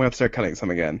control. I'm gonna have to start cutting some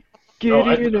again. Getting out of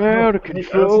I listened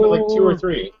control. to like 2 or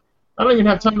 3. I don't even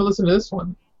have time to listen to this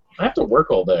one. I have to work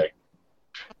all day.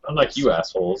 Unlike you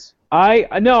assholes. I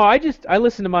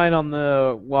listen to mine on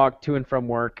the walk to and from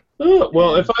work.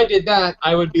 Well, if I did that,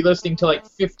 I would be listening to like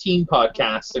 15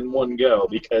 podcasts in one go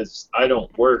because I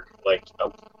don't work like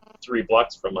 3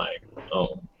 blocks from my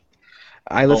home.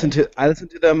 I listen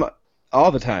to them all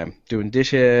the time, doing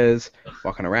dishes,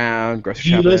 walking around, grocery Do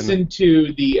you shopping. listen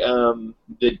to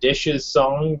the Dishes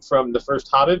song from the first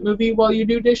Hobbit movie while you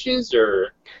do dishes,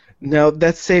 or? No,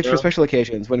 that's saved No? for special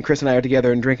occasions when Chris and I are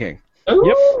together and drinking.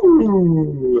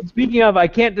 Ooh. Speaking of, I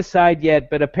can't decide yet,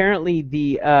 but apparently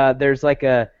there's like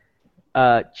a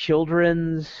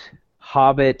children's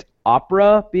Hobbit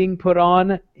opera being put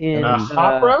on in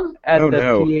opera? at Oh, the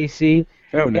no. PAC.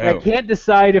 Oh And I no! can't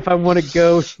decide if I want to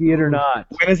go see it or not.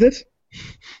 When is it?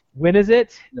 When is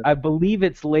it? I believe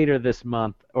it's later this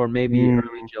month or maybe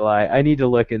early July. I need to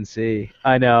look and see.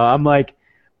 I know. I'm like,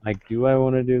 do I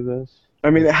want to do this? I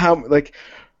mean, how like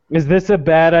Is this a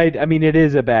bad idea? I mean, it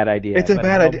is a bad idea. it's a but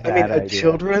bad how idea. I mean, bad a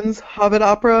children's Hobbit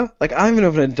opera? Like, I don't even know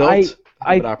if an adult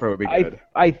Hobbit opera would be good.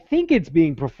 I think it's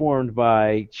being performed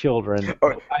by children.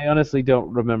 Or- But I honestly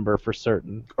don't remember for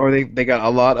certain. Or they got a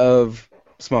lot of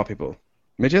small people.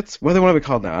 Midgets? What do they want to be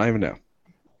called now? I don't even know.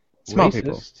 Small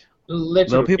people. Racist?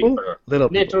 Little people? Little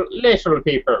people. Little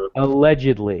people.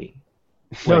 Allegedly.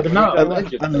 No, they're not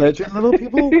Alleged alleged. little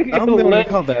people? I don't think they want to be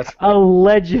called that.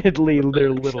 Allegedly, they're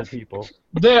little people.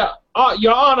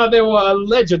 Your Honor, they were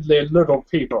allegedly little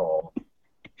people.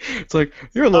 It's like,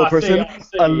 you're a little person, I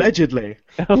see. allegedly.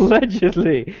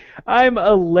 Allegedly. I'm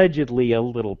allegedly a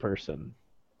little person.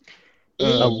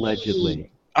 Uh,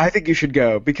 Allegedly. I think you should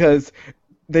go, because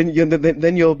then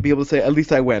you'll be able to say, at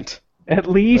least I went. At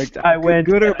least Like, I went.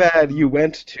 Good or bad, you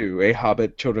went to a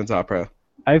Hobbit children's opera.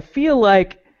 I feel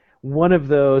like one of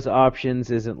those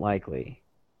options isn't likely.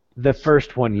 The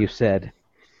first one you said.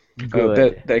 Oh,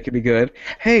 Good. that could be good.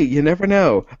 Hey, you never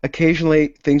know. Occasionally,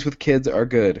 things with kids are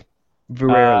good.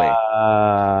 Rarely.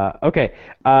 Okay.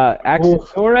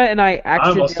 Oof. Nora and I I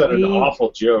almost said an accidentally.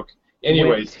 awful joke.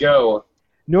 Anyways, go.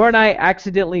 Nora and I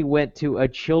accidentally went to a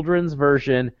children's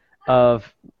version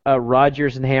of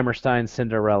Rodgers and Hammerstein's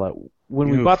Cinderella. When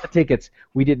we Oof. bought the tickets,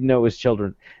 we didn't know it was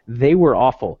children. They were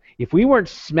awful. If we weren't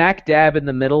smack dab in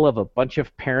the middle of a bunch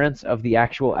of parents of the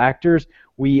actual actors,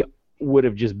 we would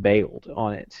have just bailed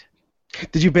on it.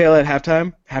 Did you bail at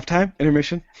halftime? Halftime?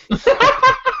 Intermission?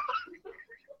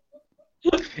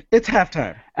 It's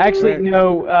halftime. Actually, Right.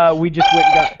 no. We just went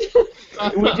and got.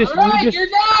 We just. You're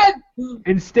done!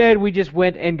 Instead, we just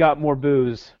went and got more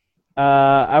booze.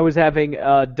 I was having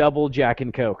a double Jack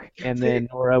and Coke, and then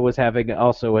Nora was having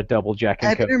also a double Jack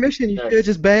and At Coke. intermission, you should have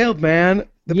just bailed, man.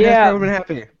 The Yeah. parents would have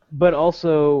been happy. But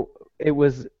also, it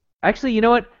was actually. You know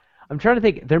what? I'm trying to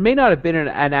think. There may not have been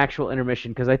an actual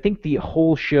intermission because I think the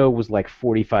whole show was like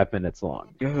 45 minutes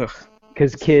long. Ugh.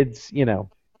 Because kids,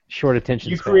 short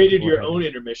attention. You spans created or your whatever. own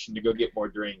intermission to go get more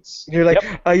drinks. You're like,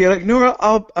 Nora,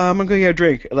 I'm gonna go get a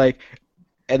drink. Like,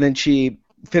 and then she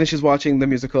finishes watching the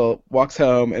musical, walks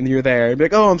home, and you're there. And be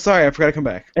like, oh, I'm sorry, I forgot to come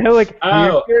back. And they're like,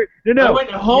 Oh, no, I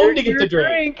went home here's to get your the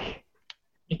drink.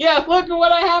 Yeah, look at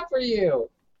what I have for you.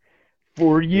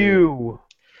 For you.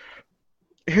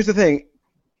 Here's the thing.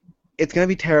 It's gonna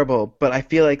be terrible, but I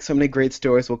feel like so many great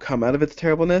stories will come out of its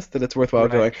terribleness that it's worthwhile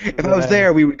Right. going. If I was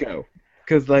there, we would go,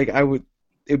 because like it would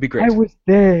be great. I was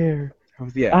there.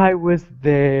 Yeah. I was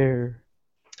there.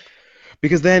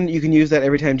 Because then you can use that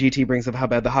every time GT brings up how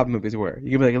bad the Hobbit movies were.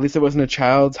 You can be like, at least it wasn't a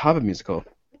child's Hobbit musical.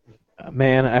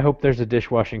 Man, I hope there's a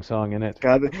dishwashing song in it.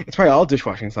 God, it's probably all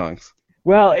dishwashing songs.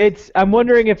 Well, I'm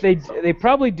wondering if they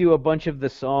probably do a bunch of the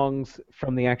songs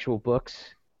from the actual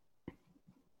books.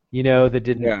 That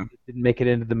didn't make it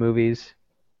into the movies.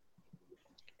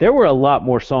 There were a lot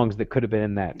more songs that could have been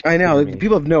in that. I know. movie.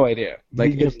 People have no idea.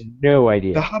 Like, You have no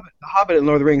idea. the Hobbit and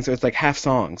Lord of the Rings, it's like half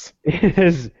songs. It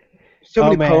is. So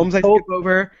many man. poems I skip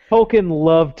over. Tolkien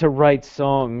loved to write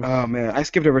songs. Oh man, I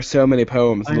skipped over so many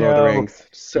poems in I Lord of the know. Rings.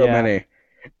 So Yeah. many.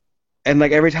 And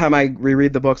like every time I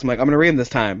reread the books, I'm like, I'm gonna read them this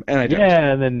time, and I don't.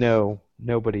 Yeah, and then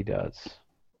nobody does.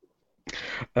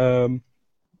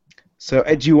 So,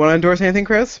 do you want to endorse anything,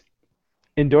 Chris?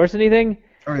 Endorse anything?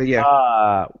 Or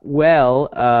yeah. Well,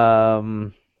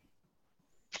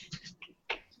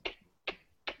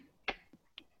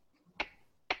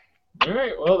 All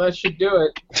right, well, that should do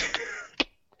it.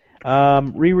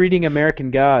 rereading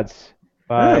American Gods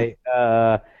by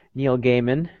Neil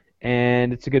Gaiman,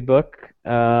 and it's a good book.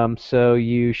 So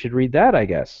you should read that, I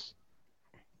guess.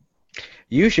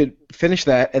 You should finish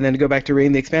that and then go back to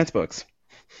reading the Expanse books.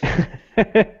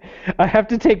 I have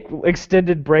to take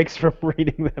extended breaks from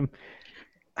reading them.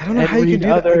 I don't know And how you read can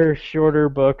do other shorter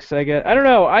books, I guess. I don't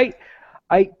know. I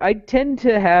tend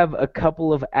to have a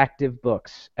couple of active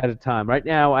books at a time. Right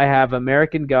now, I have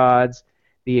American Gods,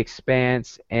 The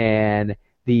Expanse, and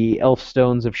The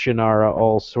Elfstones of Shannara,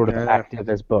 all sort of active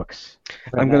as books.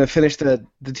 that. I'm gonna finish the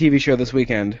TV show this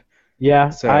weekend.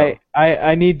 Yeah, So-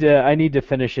 I need to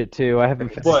finish it too. I haven't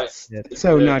finished What? it yet.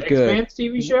 So The not good. Expanse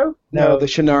TV show? No, the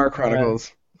Shannara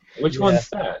Chronicles. Which one's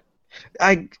that?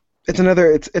 It's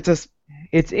a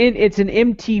It's an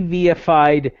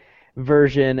MTV-ified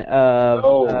version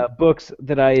of books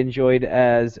that I enjoyed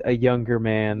as a younger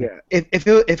man. yeah. If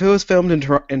it was filmed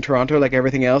in Toronto like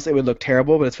everything else, it would look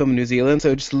terrible. But it's filmed in New Zealand,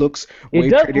 so it just looks way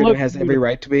does prettier look than it has every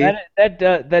right to be.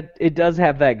 That it does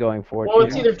have that going for it. Well, too.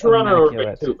 it's either Toronto or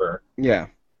Immaculate. Vancouver. Yeah.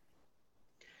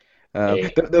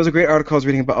 Hey. There was a great article I was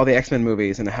reading about all the X-Men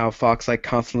movies and how Fox like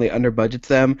constantly underbudgets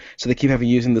them, so they keep having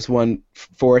using this one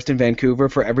forest in Vancouver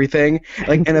for everything.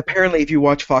 Like, and apparently, if you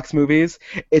watch Fox movies,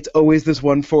 it's always this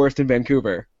one forest in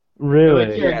Vancouver. Really?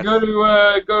 Like, yeah, Yes. go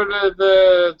to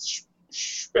the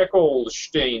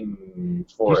Speckelstein Did you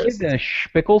forest. say the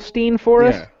Spickelstein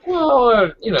Forest? Yeah.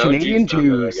 Well, Canadian Jews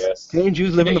number, I Jews. guess. Canadian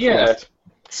Jews live in the Yeah, forest.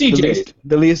 CJ.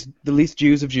 The least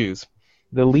Jews of Jews.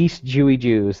 The least Jewy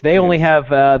Jews. They only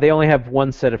have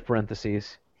one set of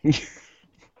parentheses.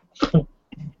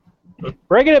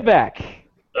 Breaking it back.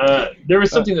 There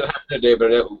was something that happened today,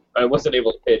 but I wasn't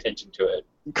able to pay attention to it.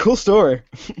 Cool story.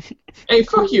 Hey,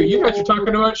 fuck you! You guys are talking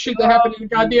about shit that happened in the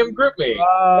goddamn group me.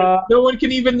 No one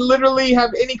can even literally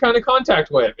have any kind of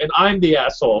contact with, and I'm the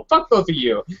asshole. Fuck both of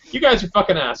you. You guys are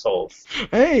fucking assholes.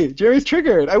 Hey, Jerry's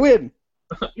triggered. I win.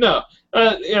 No,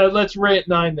 let's rate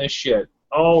 9 this shit.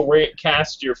 I'll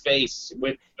cast your face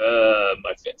with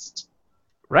my fist.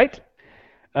 Right?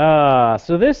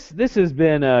 So this has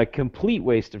been a complete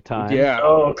waste of time. Yeah.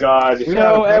 Oh God.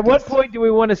 So at what point do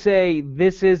we want to say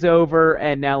this is over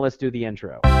and now let's do the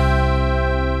intro?